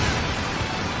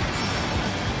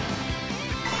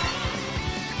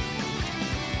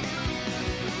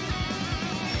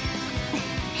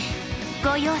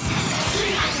ご容赦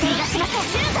逃がしません。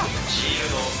シュート。シール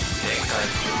ド展開。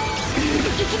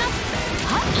行きます。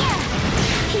はっきや。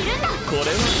ひるんだ。これは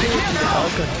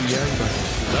赤き刃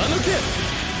貫け。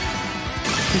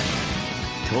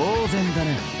当然だね。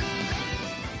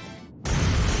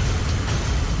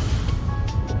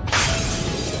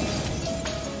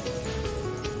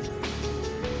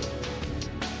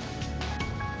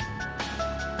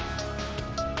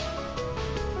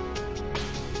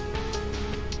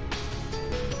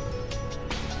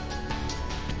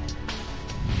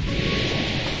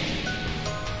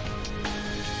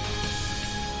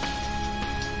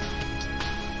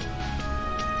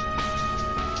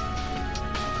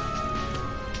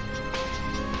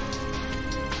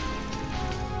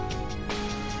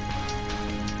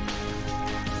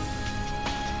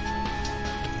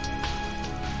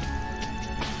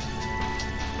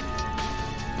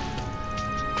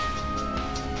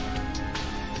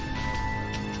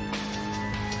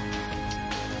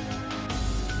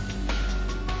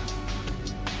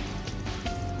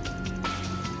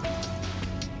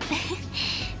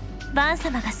バン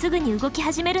様がすぐに動き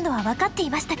始めるのは分かってい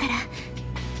ましたから、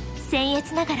僭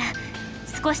越ながら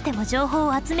少しでも情報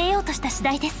を集めようとした次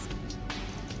第です。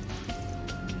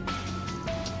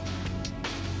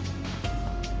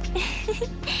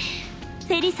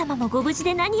フェリ様もご無事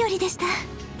で何よりでした。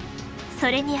そ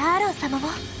れにアーロン様も。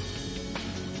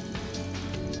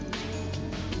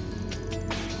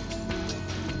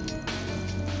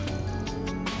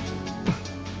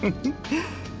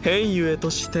兵ゆえと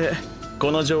して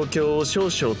この状況を少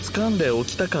々掴んでお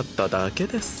きたかっただけ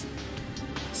です。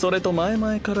それと前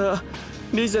々から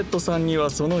リゼットさんには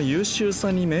その優秀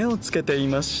さに目をつけてい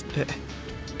まして。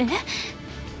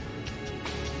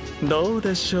どう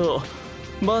でしょ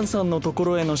う、バンさんのとこ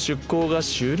ろへの出向が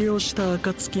終了した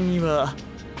暁には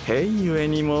兵ゆえ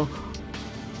にも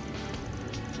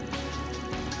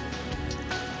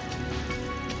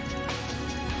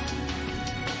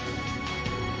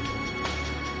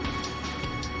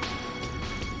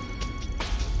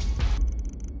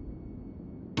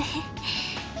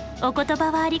お言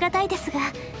葉はありがたいですが、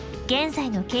現在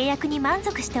の契約に満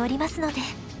足しておりますので、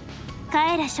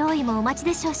平少尉もお待ち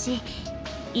でしょうし、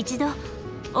一度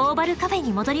オーバルカフェ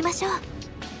に戻りましょう。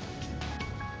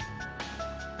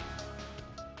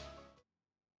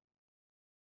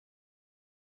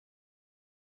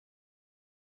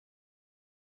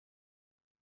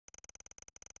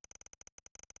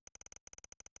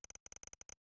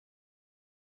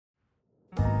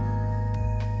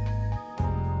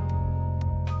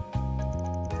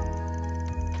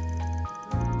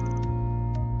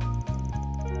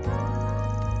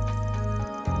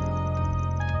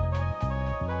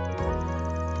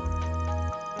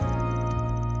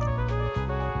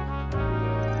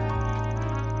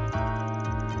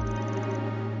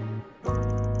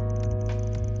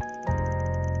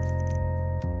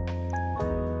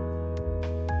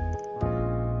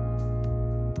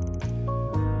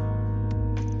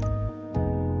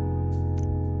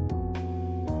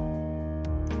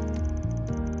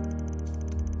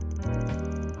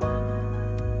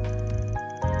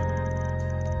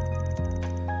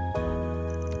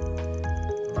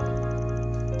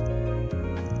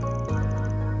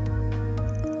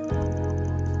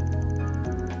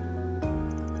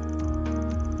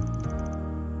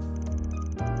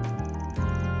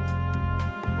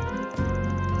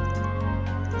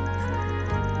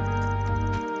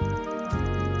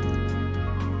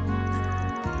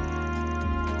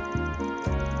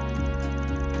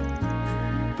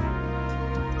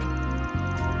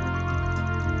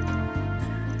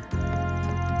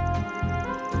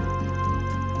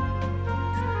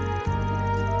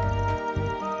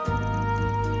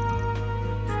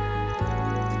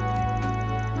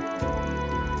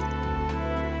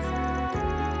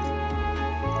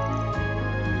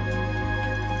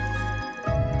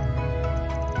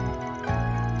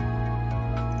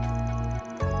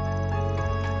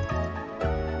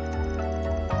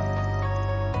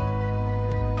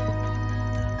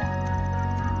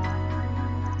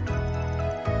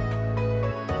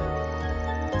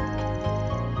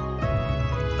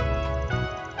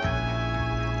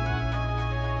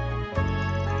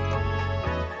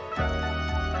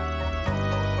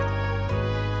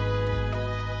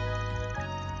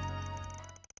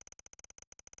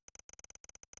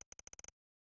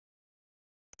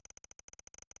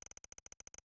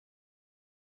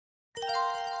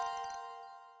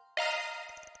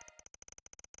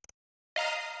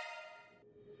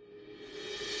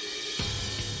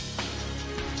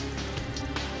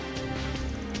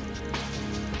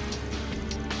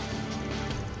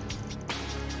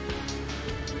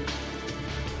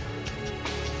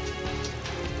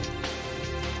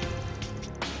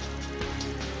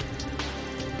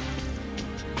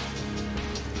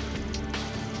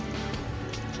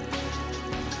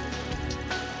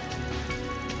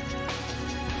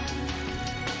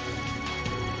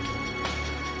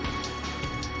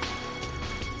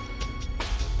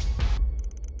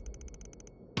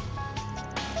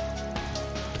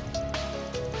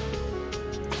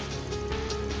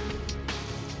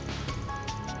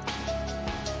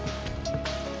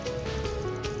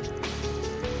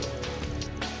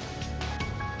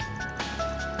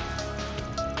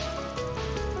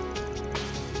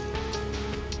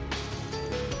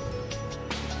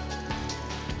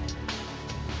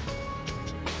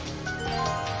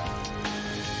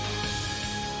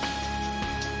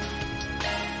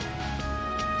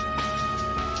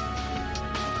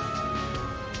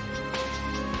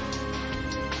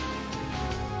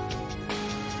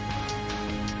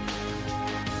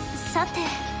さて、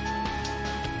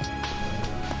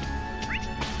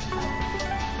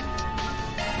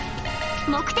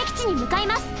目的地に向かい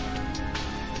ます。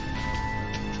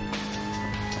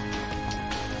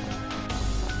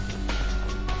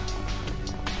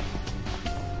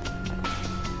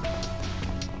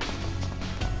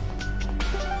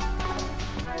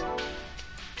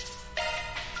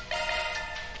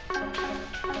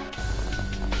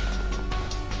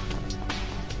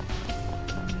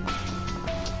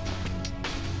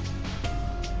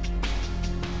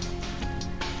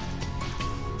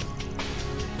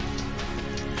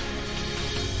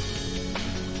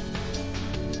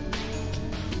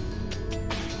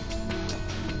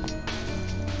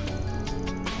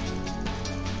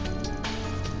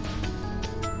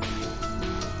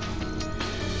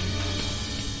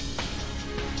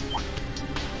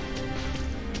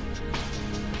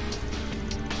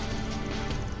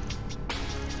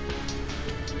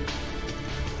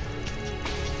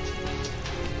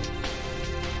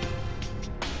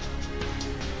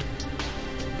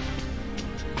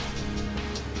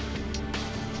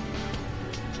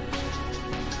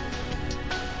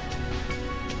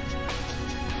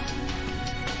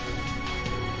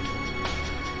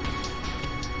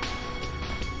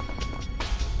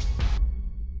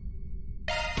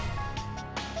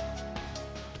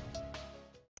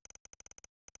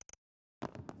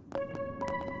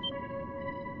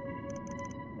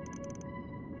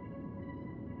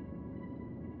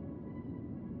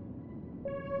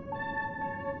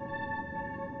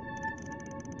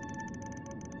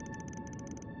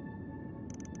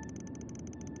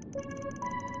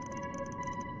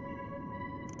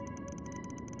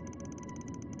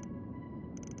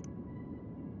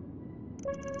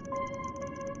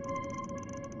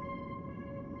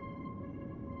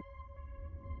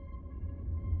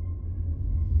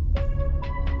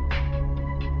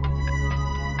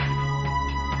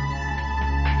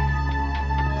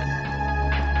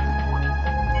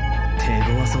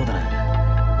そうだな。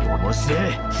面白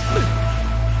い。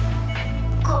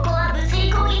ここは物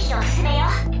理攻撃のおすすめよ。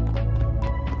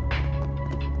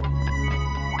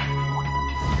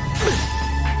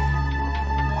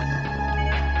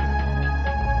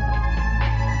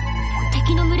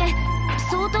敵の群れ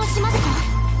相当しますか？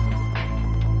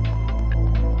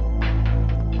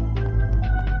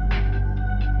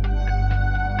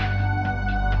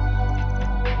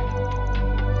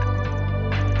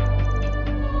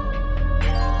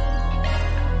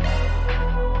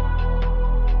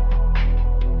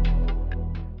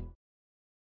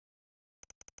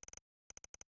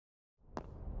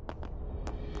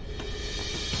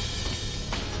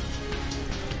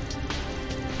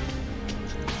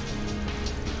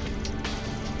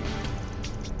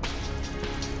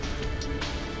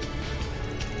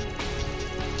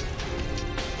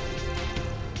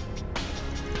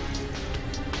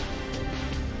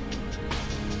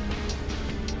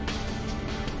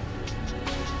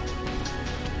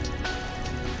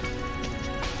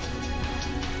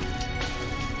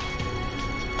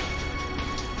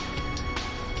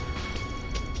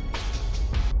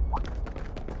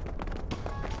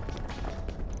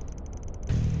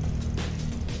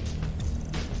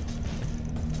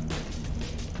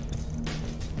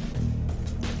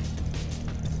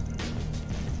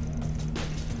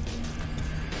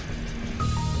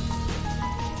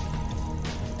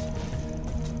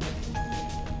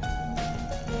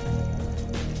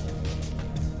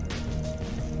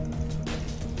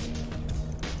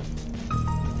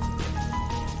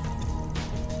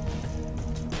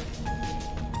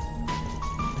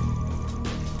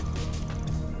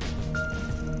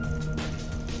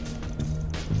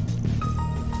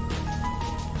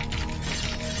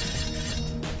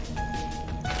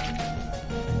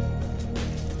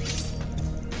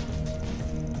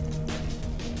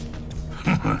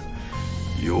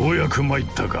ようやく参っ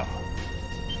たか。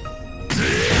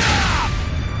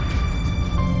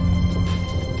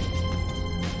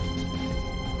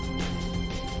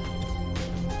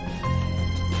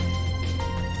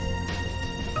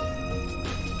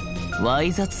わ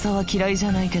い雑さは嫌いじ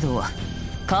ゃないけど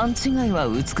勘違いは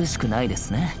美しくないで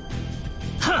すね。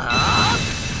はあ。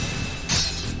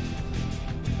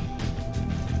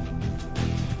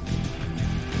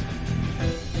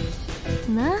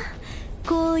まあ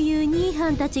こういうニーハ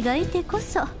ンたちがいてこ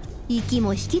そ息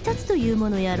も引き立つというも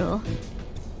のやろう。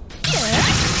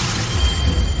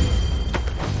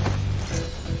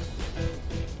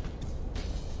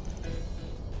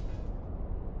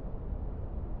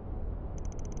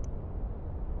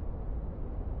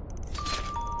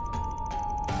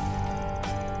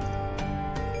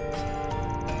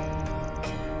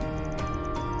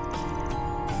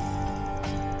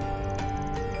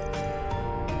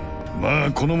ま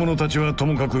あこの者たちはと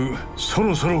もかくそ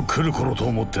ろそろ来る頃と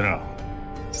思ってな。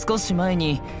少し前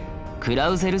にク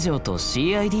ラウゼル城と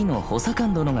CID の補佐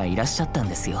官殿がいらっしゃったん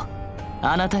ですよ。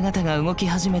あなた方が動き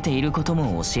始めていること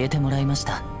も教えてもらいまし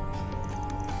た。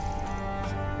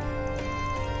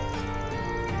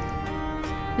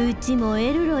うちも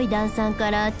エルロイダンさん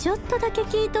からちょっとだけ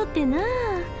聞いとってな。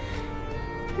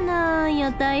なん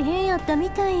や大変やったみ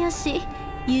たいやし、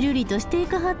ゆるりとしてい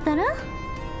かはったら。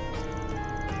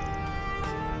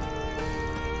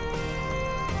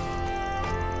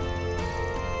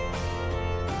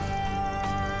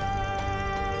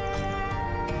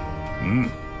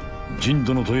ジン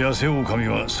殿とヤセオオカミ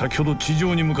は先ほど地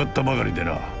上に向かったばかりで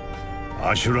な。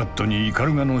アシュラットにイカ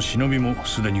ルガの忍びも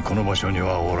すでにこの場所に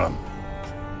はおらん。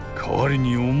代わり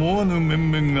に思わぬ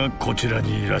面々がこちら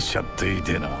にいらっしゃってい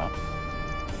てな。は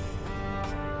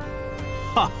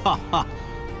っはっは、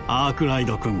アークライ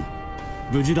ド君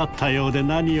無事だったようで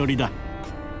何よりだ。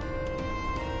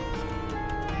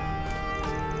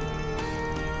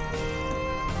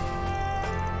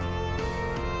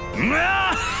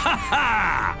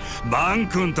バン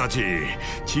君たち、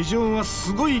地上は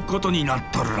すごいことになっ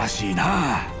とるらしい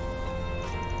な。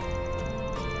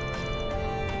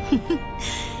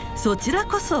そちら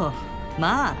こそ、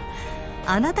まあ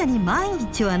あなたに万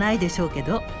一はないでしょうけ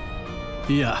ど。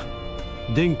いや、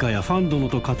殿下やファン殿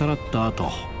と語らった後、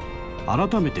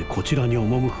改めてこちらに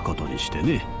赴くことにして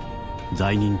ね。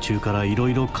在任中からいろ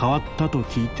いろ変わったと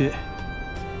聞いて、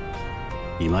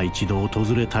今一度訪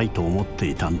れたいと思って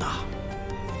いたんだ。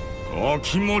お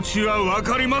気持ちは分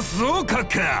かりますぞ閣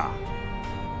下。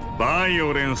バイ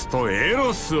オレンスとエ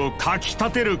ロスをかき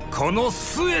たてるこの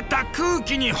据えた空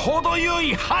気に程よ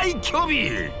い廃墟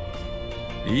美。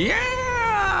いや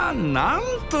ー、なん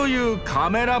というカ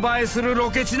メラ映えするロ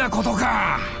ケ地なこと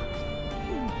か。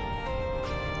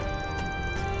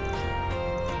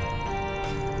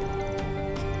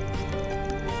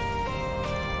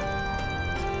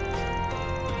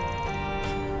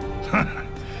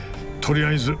とり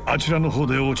あえずあちらの方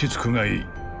で落ち着くがいい。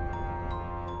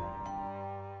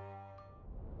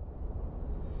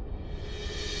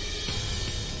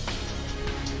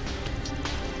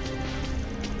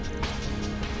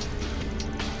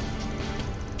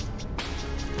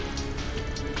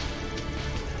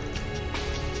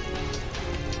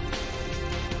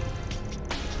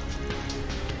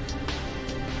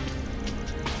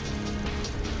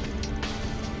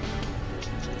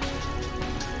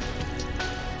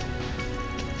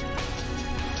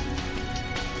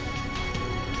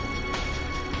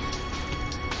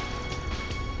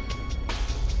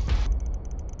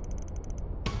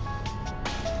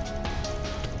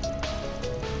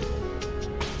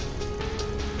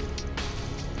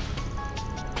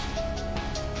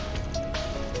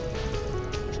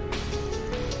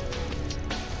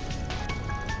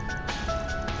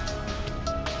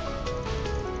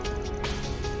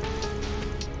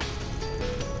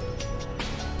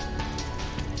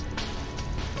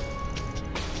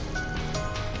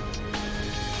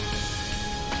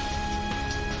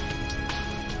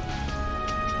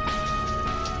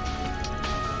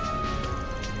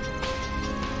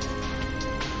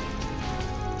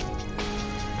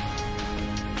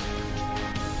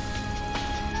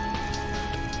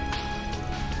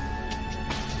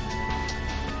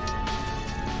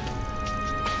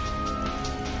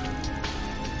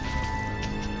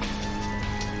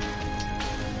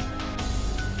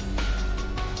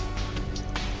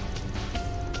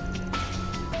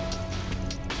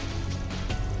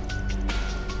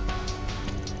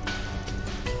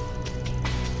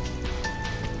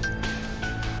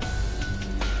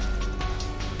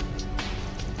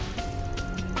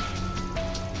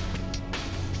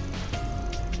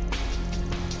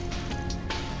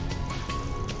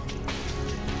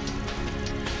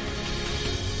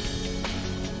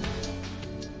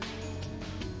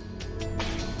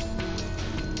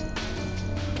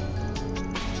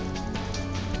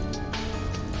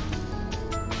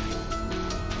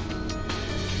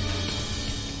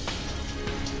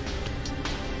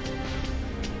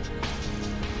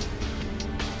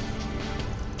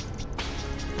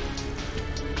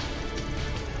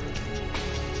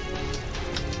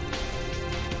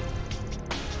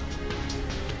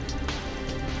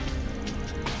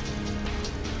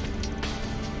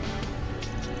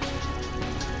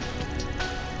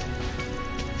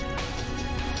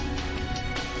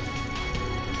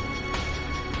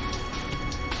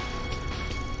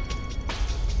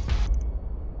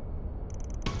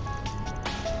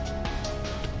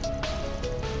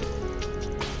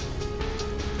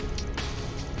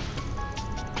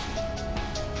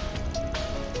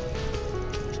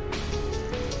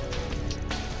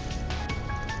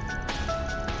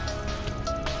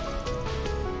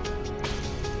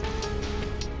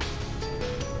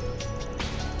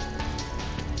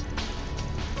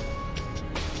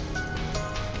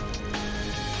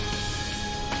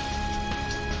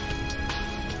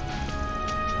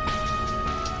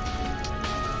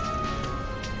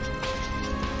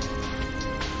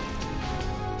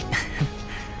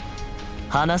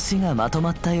話がまと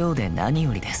まったようで何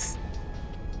よりです。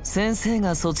先生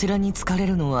がそちらに疲れ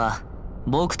るのは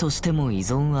僕としても依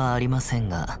存はありません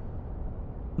が、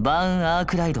バーン・アー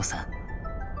クライドさん、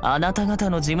あなた方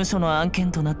の事務所の案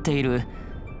件となっている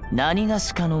何が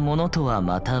しかのものとは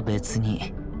また別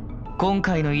に、今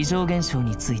回の異常現象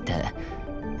について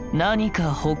何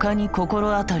か他に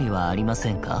心当たりはありま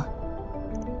せんか？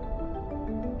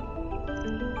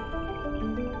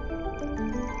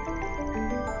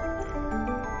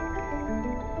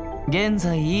現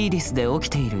在イーリスで起き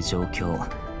ている状況、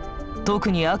特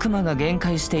に悪魔が限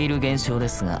界している現象で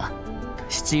すが、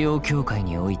七曜教会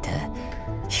において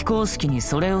非公式に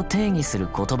それを定義する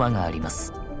言葉がありま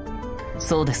す。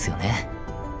そうですよね、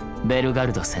ベルガ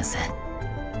ルド先生。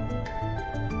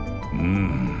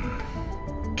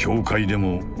教会で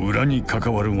も裏に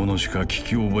関わるものしか聞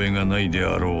き覚えがないで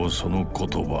あろうその言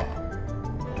葉、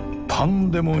パ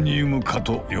ンデモニウムか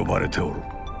と呼ばれておる。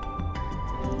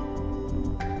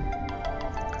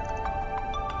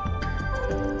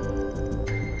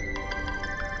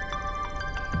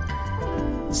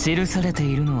記されて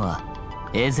いるのは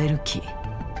エゼル記、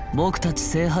僕たち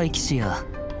聖杯騎士や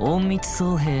隠密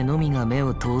僧兵のみが目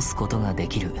を通すことがで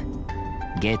きる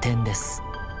下典です。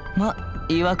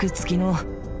いわくつきの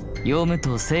読む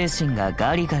と精神が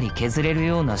ガリガリ削れる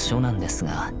ような書なんです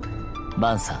が、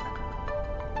バンさ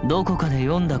ん、どこかで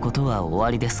読んだことはお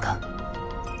ありですか？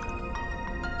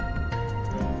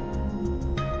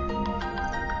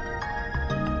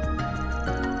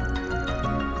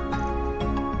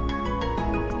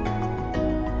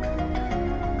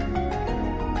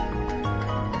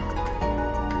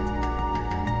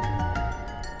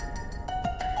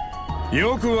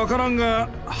よくわからんが、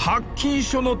発禁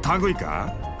書の類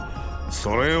か？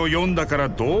それを読んだから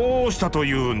どうしたと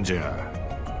いうんじゃ。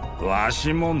わ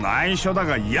しも内緒だ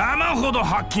が山ほど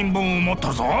発禁本を持っ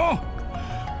たぞ。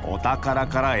お宝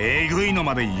からえぐいの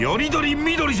までよりどり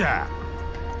みどりじゃ。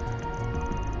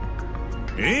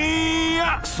い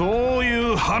や、そう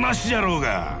いう話じゃろう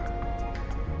が。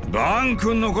バン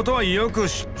君のことはよく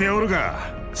知っておるが、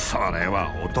それは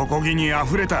男気にあ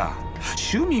ふれた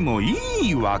趣味もい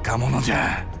い若者じ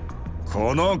ゃ。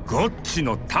このゴッチ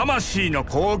の魂の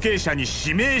後継者に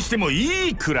指名しても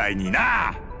いいくらいに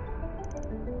な。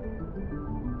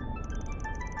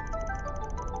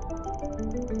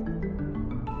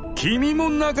君も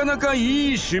なかなか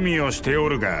いい趣味をしてお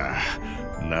るが、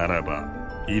ならば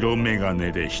色眼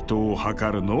鏡で人を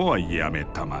測るのはやめ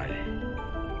たま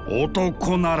え。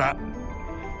男なら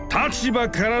立場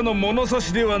からの物差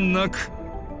しではなく、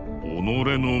己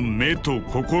の目と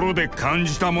心で感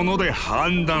じたもので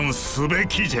判断すべ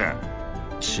きじゃ。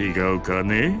違うか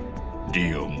ね、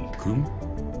リオン君。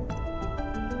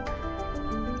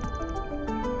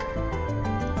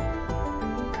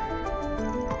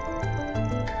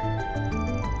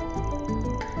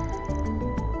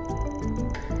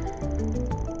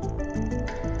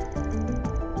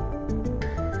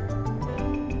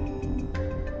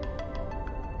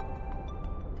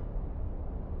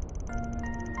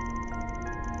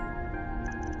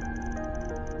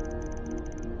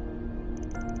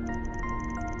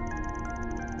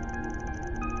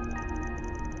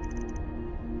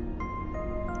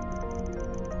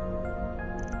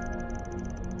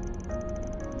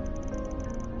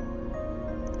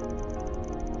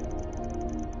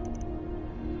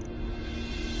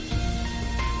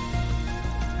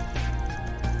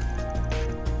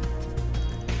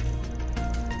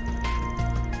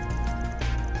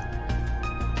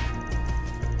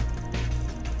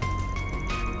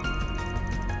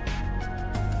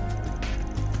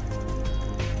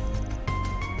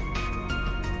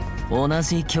同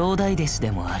じ兄弟弟子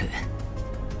でもある。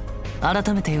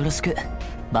改めてよろしく、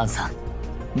バンさん。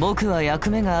僕は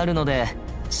役目があるので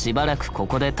しばらくこ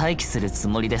こで待機するつ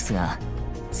もりですが、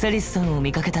セリスさんを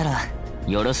見かけたら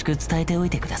よろしく伝えておい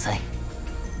てください。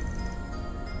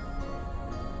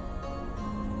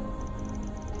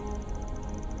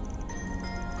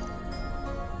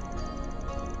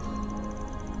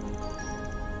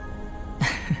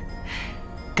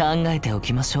考えてお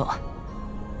きましょう。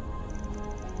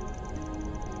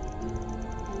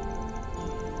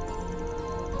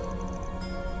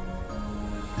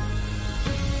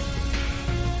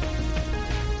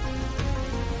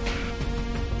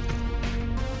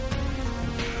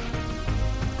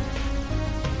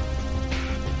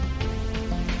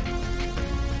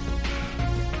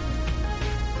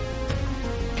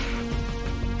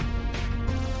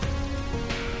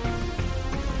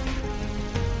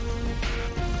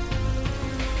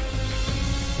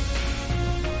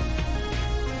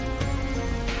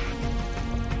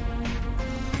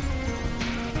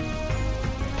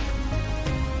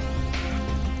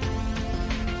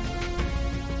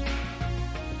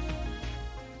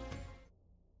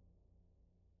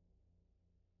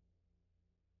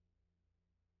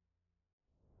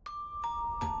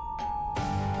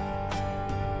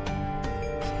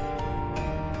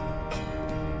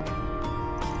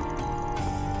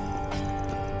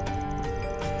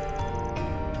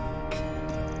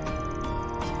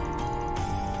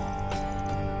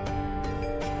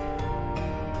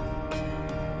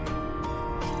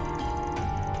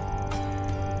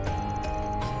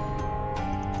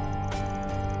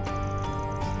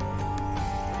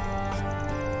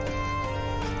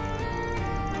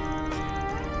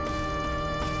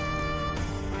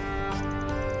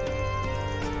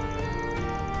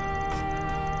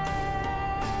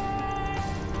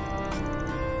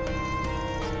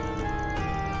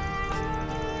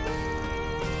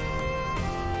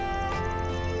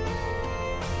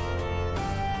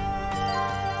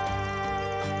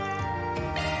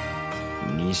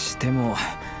にしても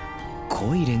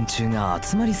濃い連中が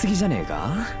集まりすぎじゃねえ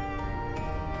か。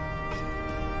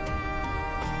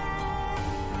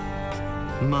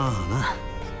まあ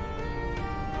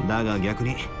な、だが逆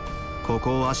にこ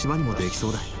こを足場にもできそ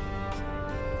うだ。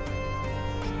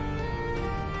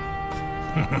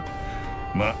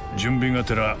ま、準備が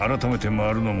てら改めて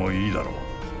回るのもいいだろう。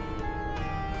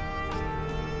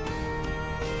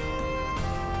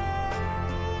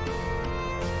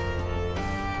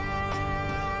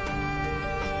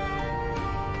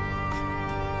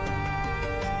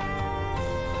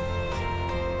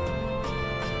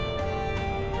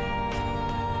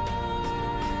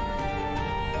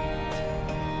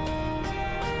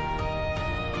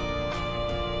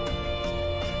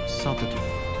さてと。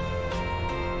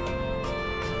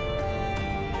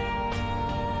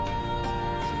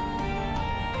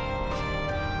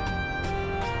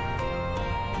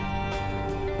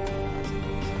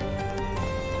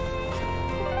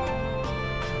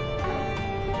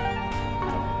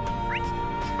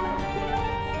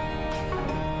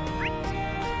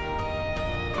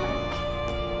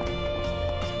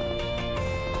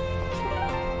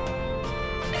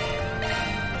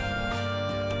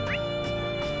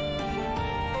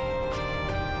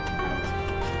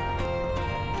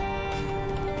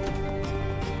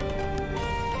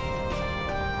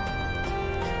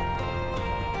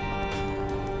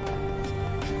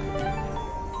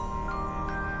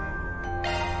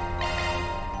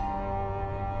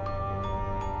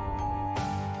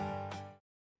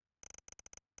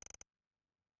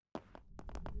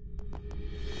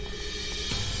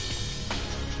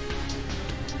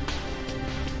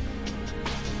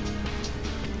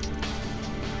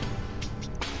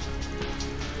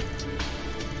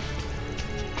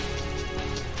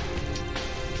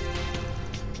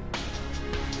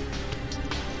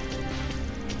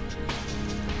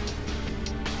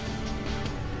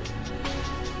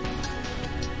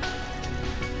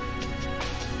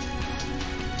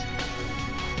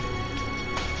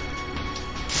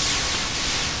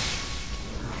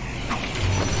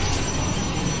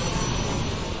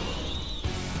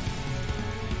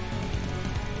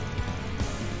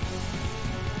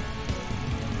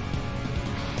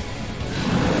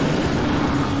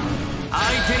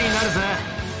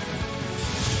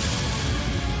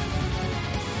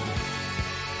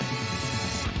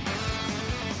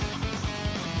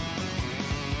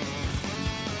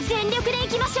全力で行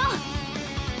きましょう。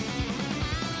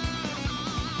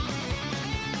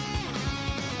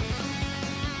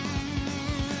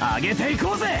上げてい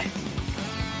こうぜ。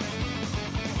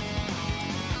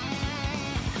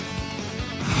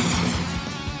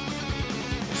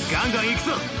ガンガン行く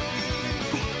ぞ。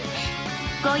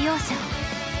ご容赦を。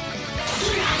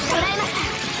捉えまし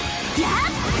た。やっ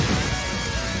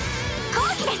好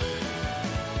機です。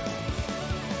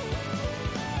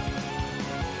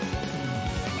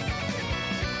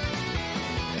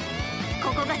こ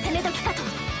こが攻め時かと。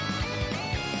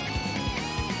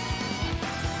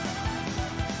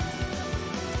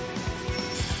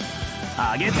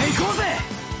上げていこうぜ。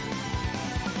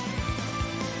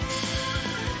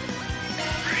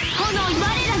炎我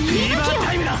らにフィーバー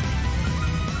タイムだ。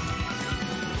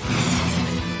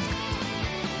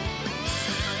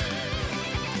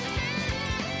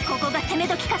ここが攻め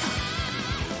時かと。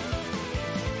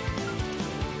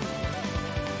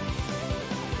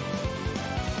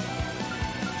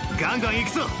ガンガン行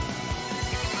くぞ。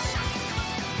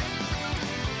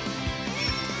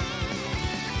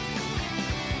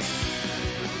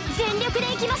全力で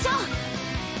行きましょう。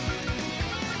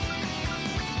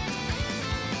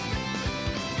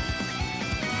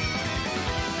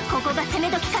ここが攻め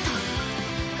時かと。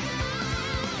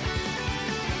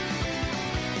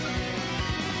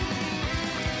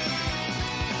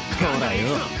ほらよ、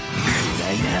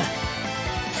暗いな。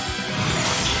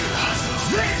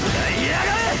やが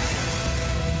れ。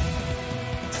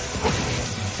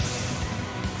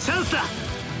チャンスだ。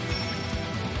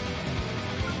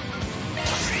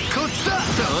こっちだ。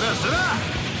そらそら。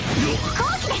好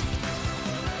機です。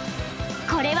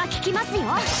これは効きますよ。炎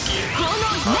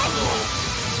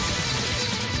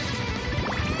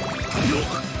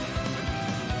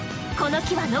この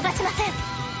木は逃しません。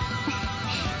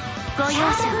ご容赦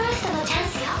を。のチャン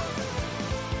スよ。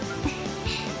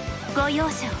ご容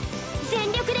赦を。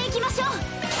全力で行きましょう。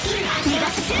逃が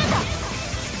すシュート。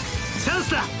チャン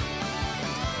スだ。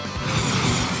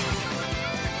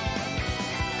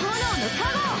炎の加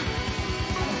護。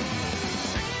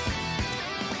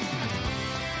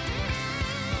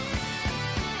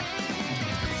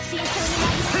慎重にな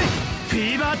ります。フィ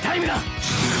ーバータイムだ。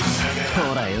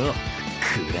ほらよ、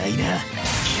暗いな。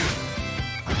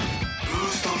ブー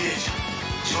ストゲージ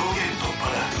上限突破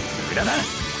だ。裏だ。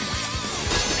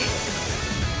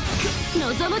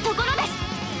望むところです。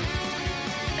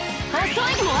遅い燃え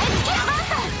尽きアバンス。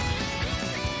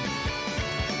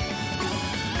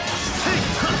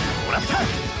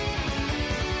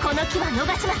この機は逃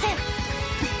しません。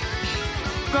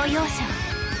ご容赦を。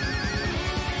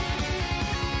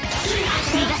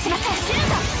逃がしません。シュー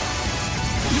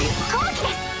ト後期で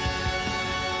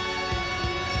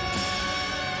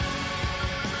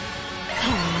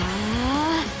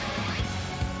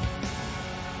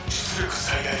す。出力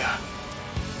最大だ。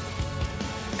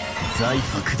財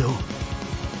爆動。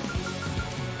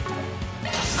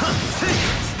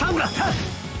スタンラッタ。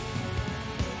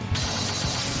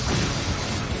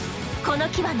この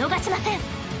機は逃しません。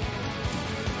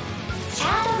シャ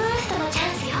ードブーストのチャ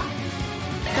ンスよ。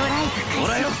ドライブ開始。も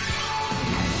らえろ。各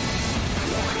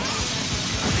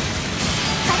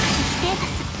種ステータス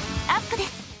アップで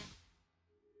す。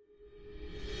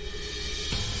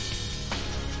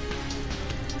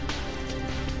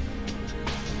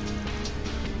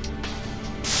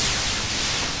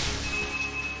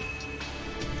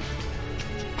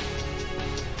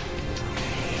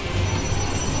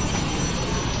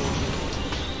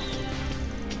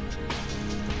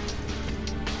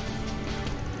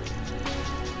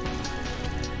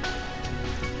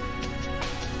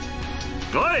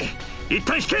おい、一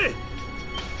旦引け。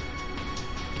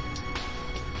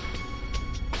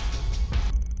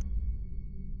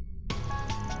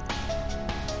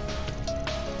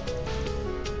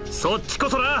そっちこ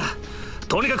そな。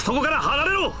とにかくそこから離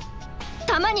れろ。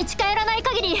弾に近寄らない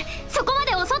限りそこま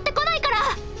で襲ってこないから。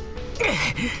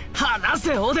離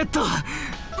せオデット、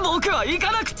僕は行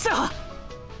かなくっちゃ。そんな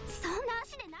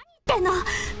足で何言ってんの。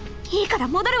いいから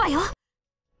戻るわよ。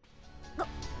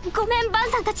ごめんバ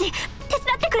ンさんたち、手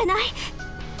伝ってくれない？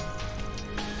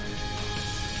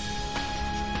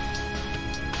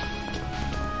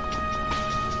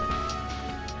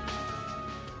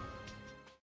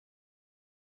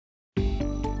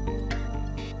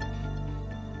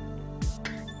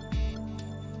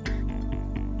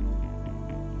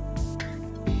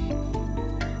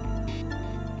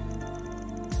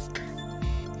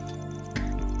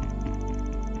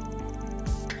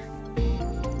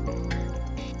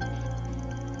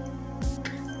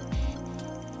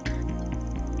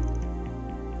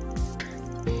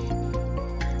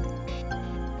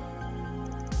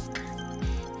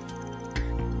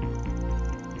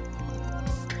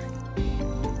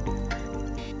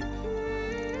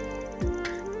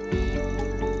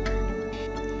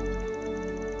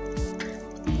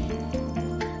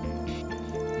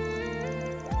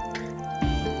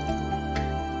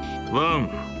ワン、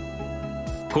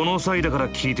この際だから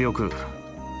聞いておく。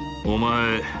お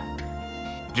前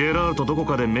ジェラールとどこ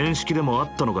かで面識でもあ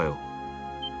ったのかよ。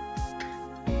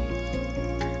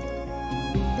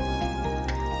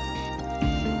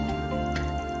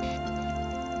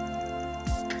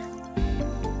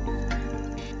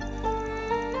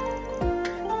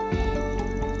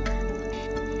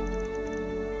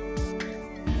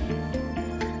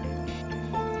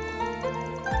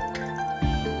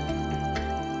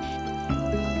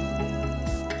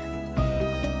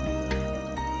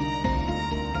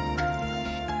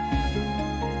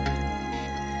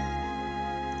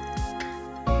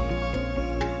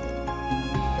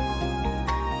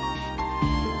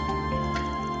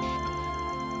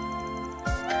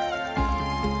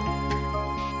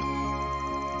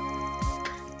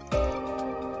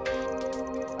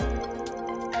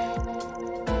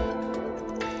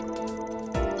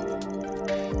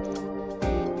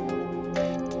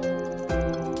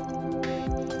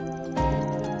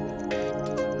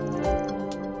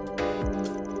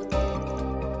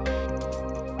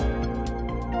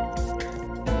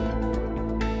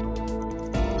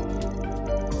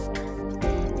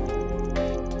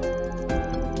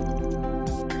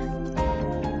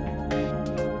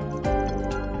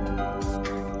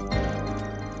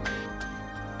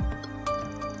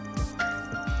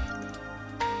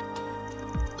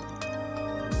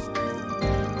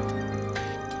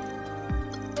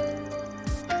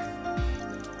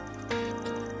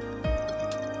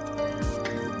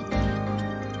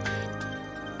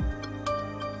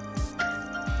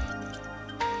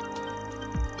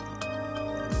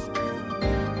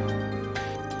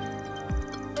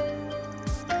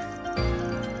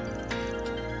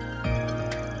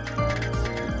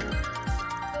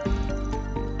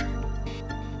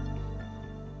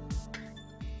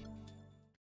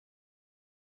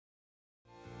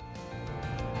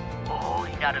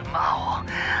なる魔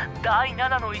王、第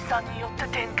7の遺産によって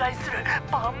展開する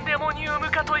パンデモニウム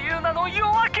化という名の夜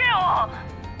明け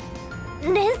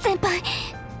よ。レン先輩、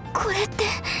これって。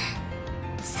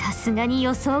さすがに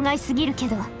予想外すぎるけ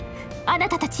ど、あな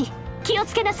たたち気を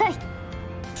つけなさい。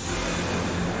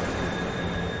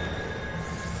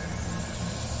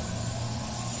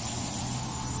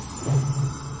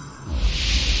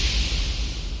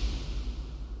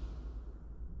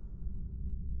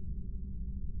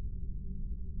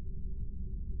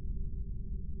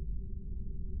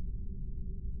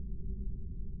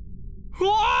う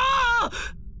わあ！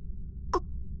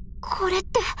これっ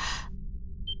て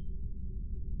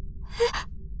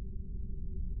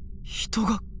人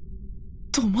が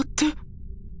止まって。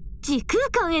時空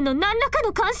間への何らか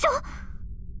の干渉。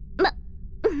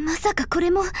まさかこ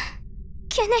れも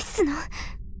ケネシスの。あ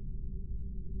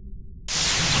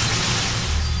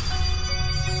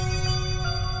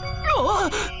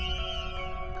っ！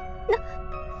何あ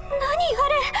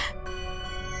れ。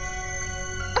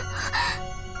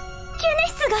ケネ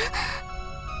シスが。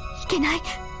いけない。アニ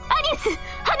エス、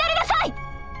離れなさい。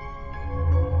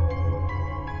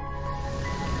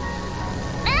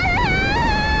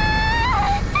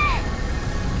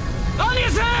アニエ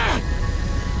ス！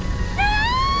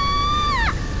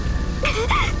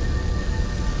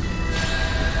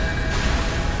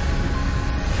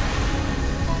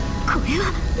これは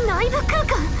内部空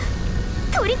間。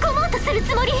取り込もうとする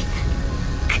つもり。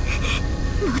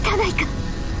持たないか。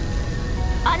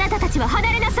あなたたちは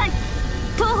離れなさい。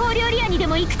東方料理屋にで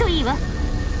も行くといいわ。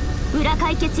裏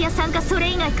解決や参加、それ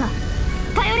以外か。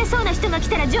頼れそうな人が来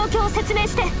たら状況を説明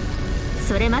して。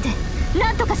それまで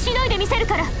なんとかしのいでみせる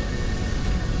から。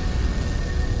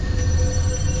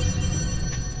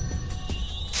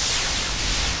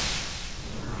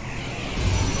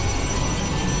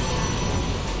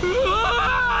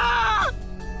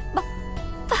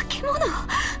化け物。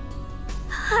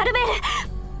アルベー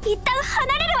ル、一旦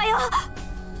離れるわよ。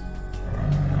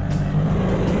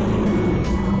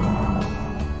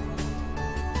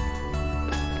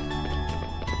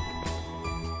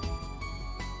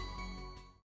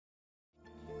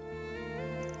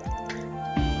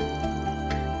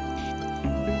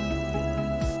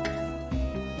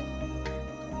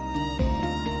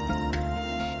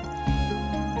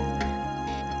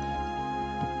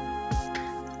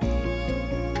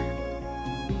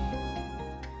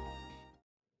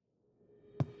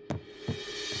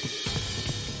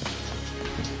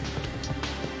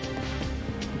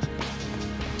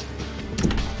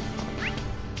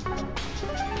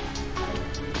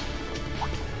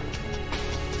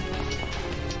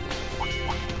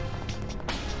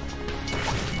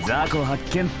雑魚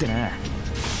発見ってな。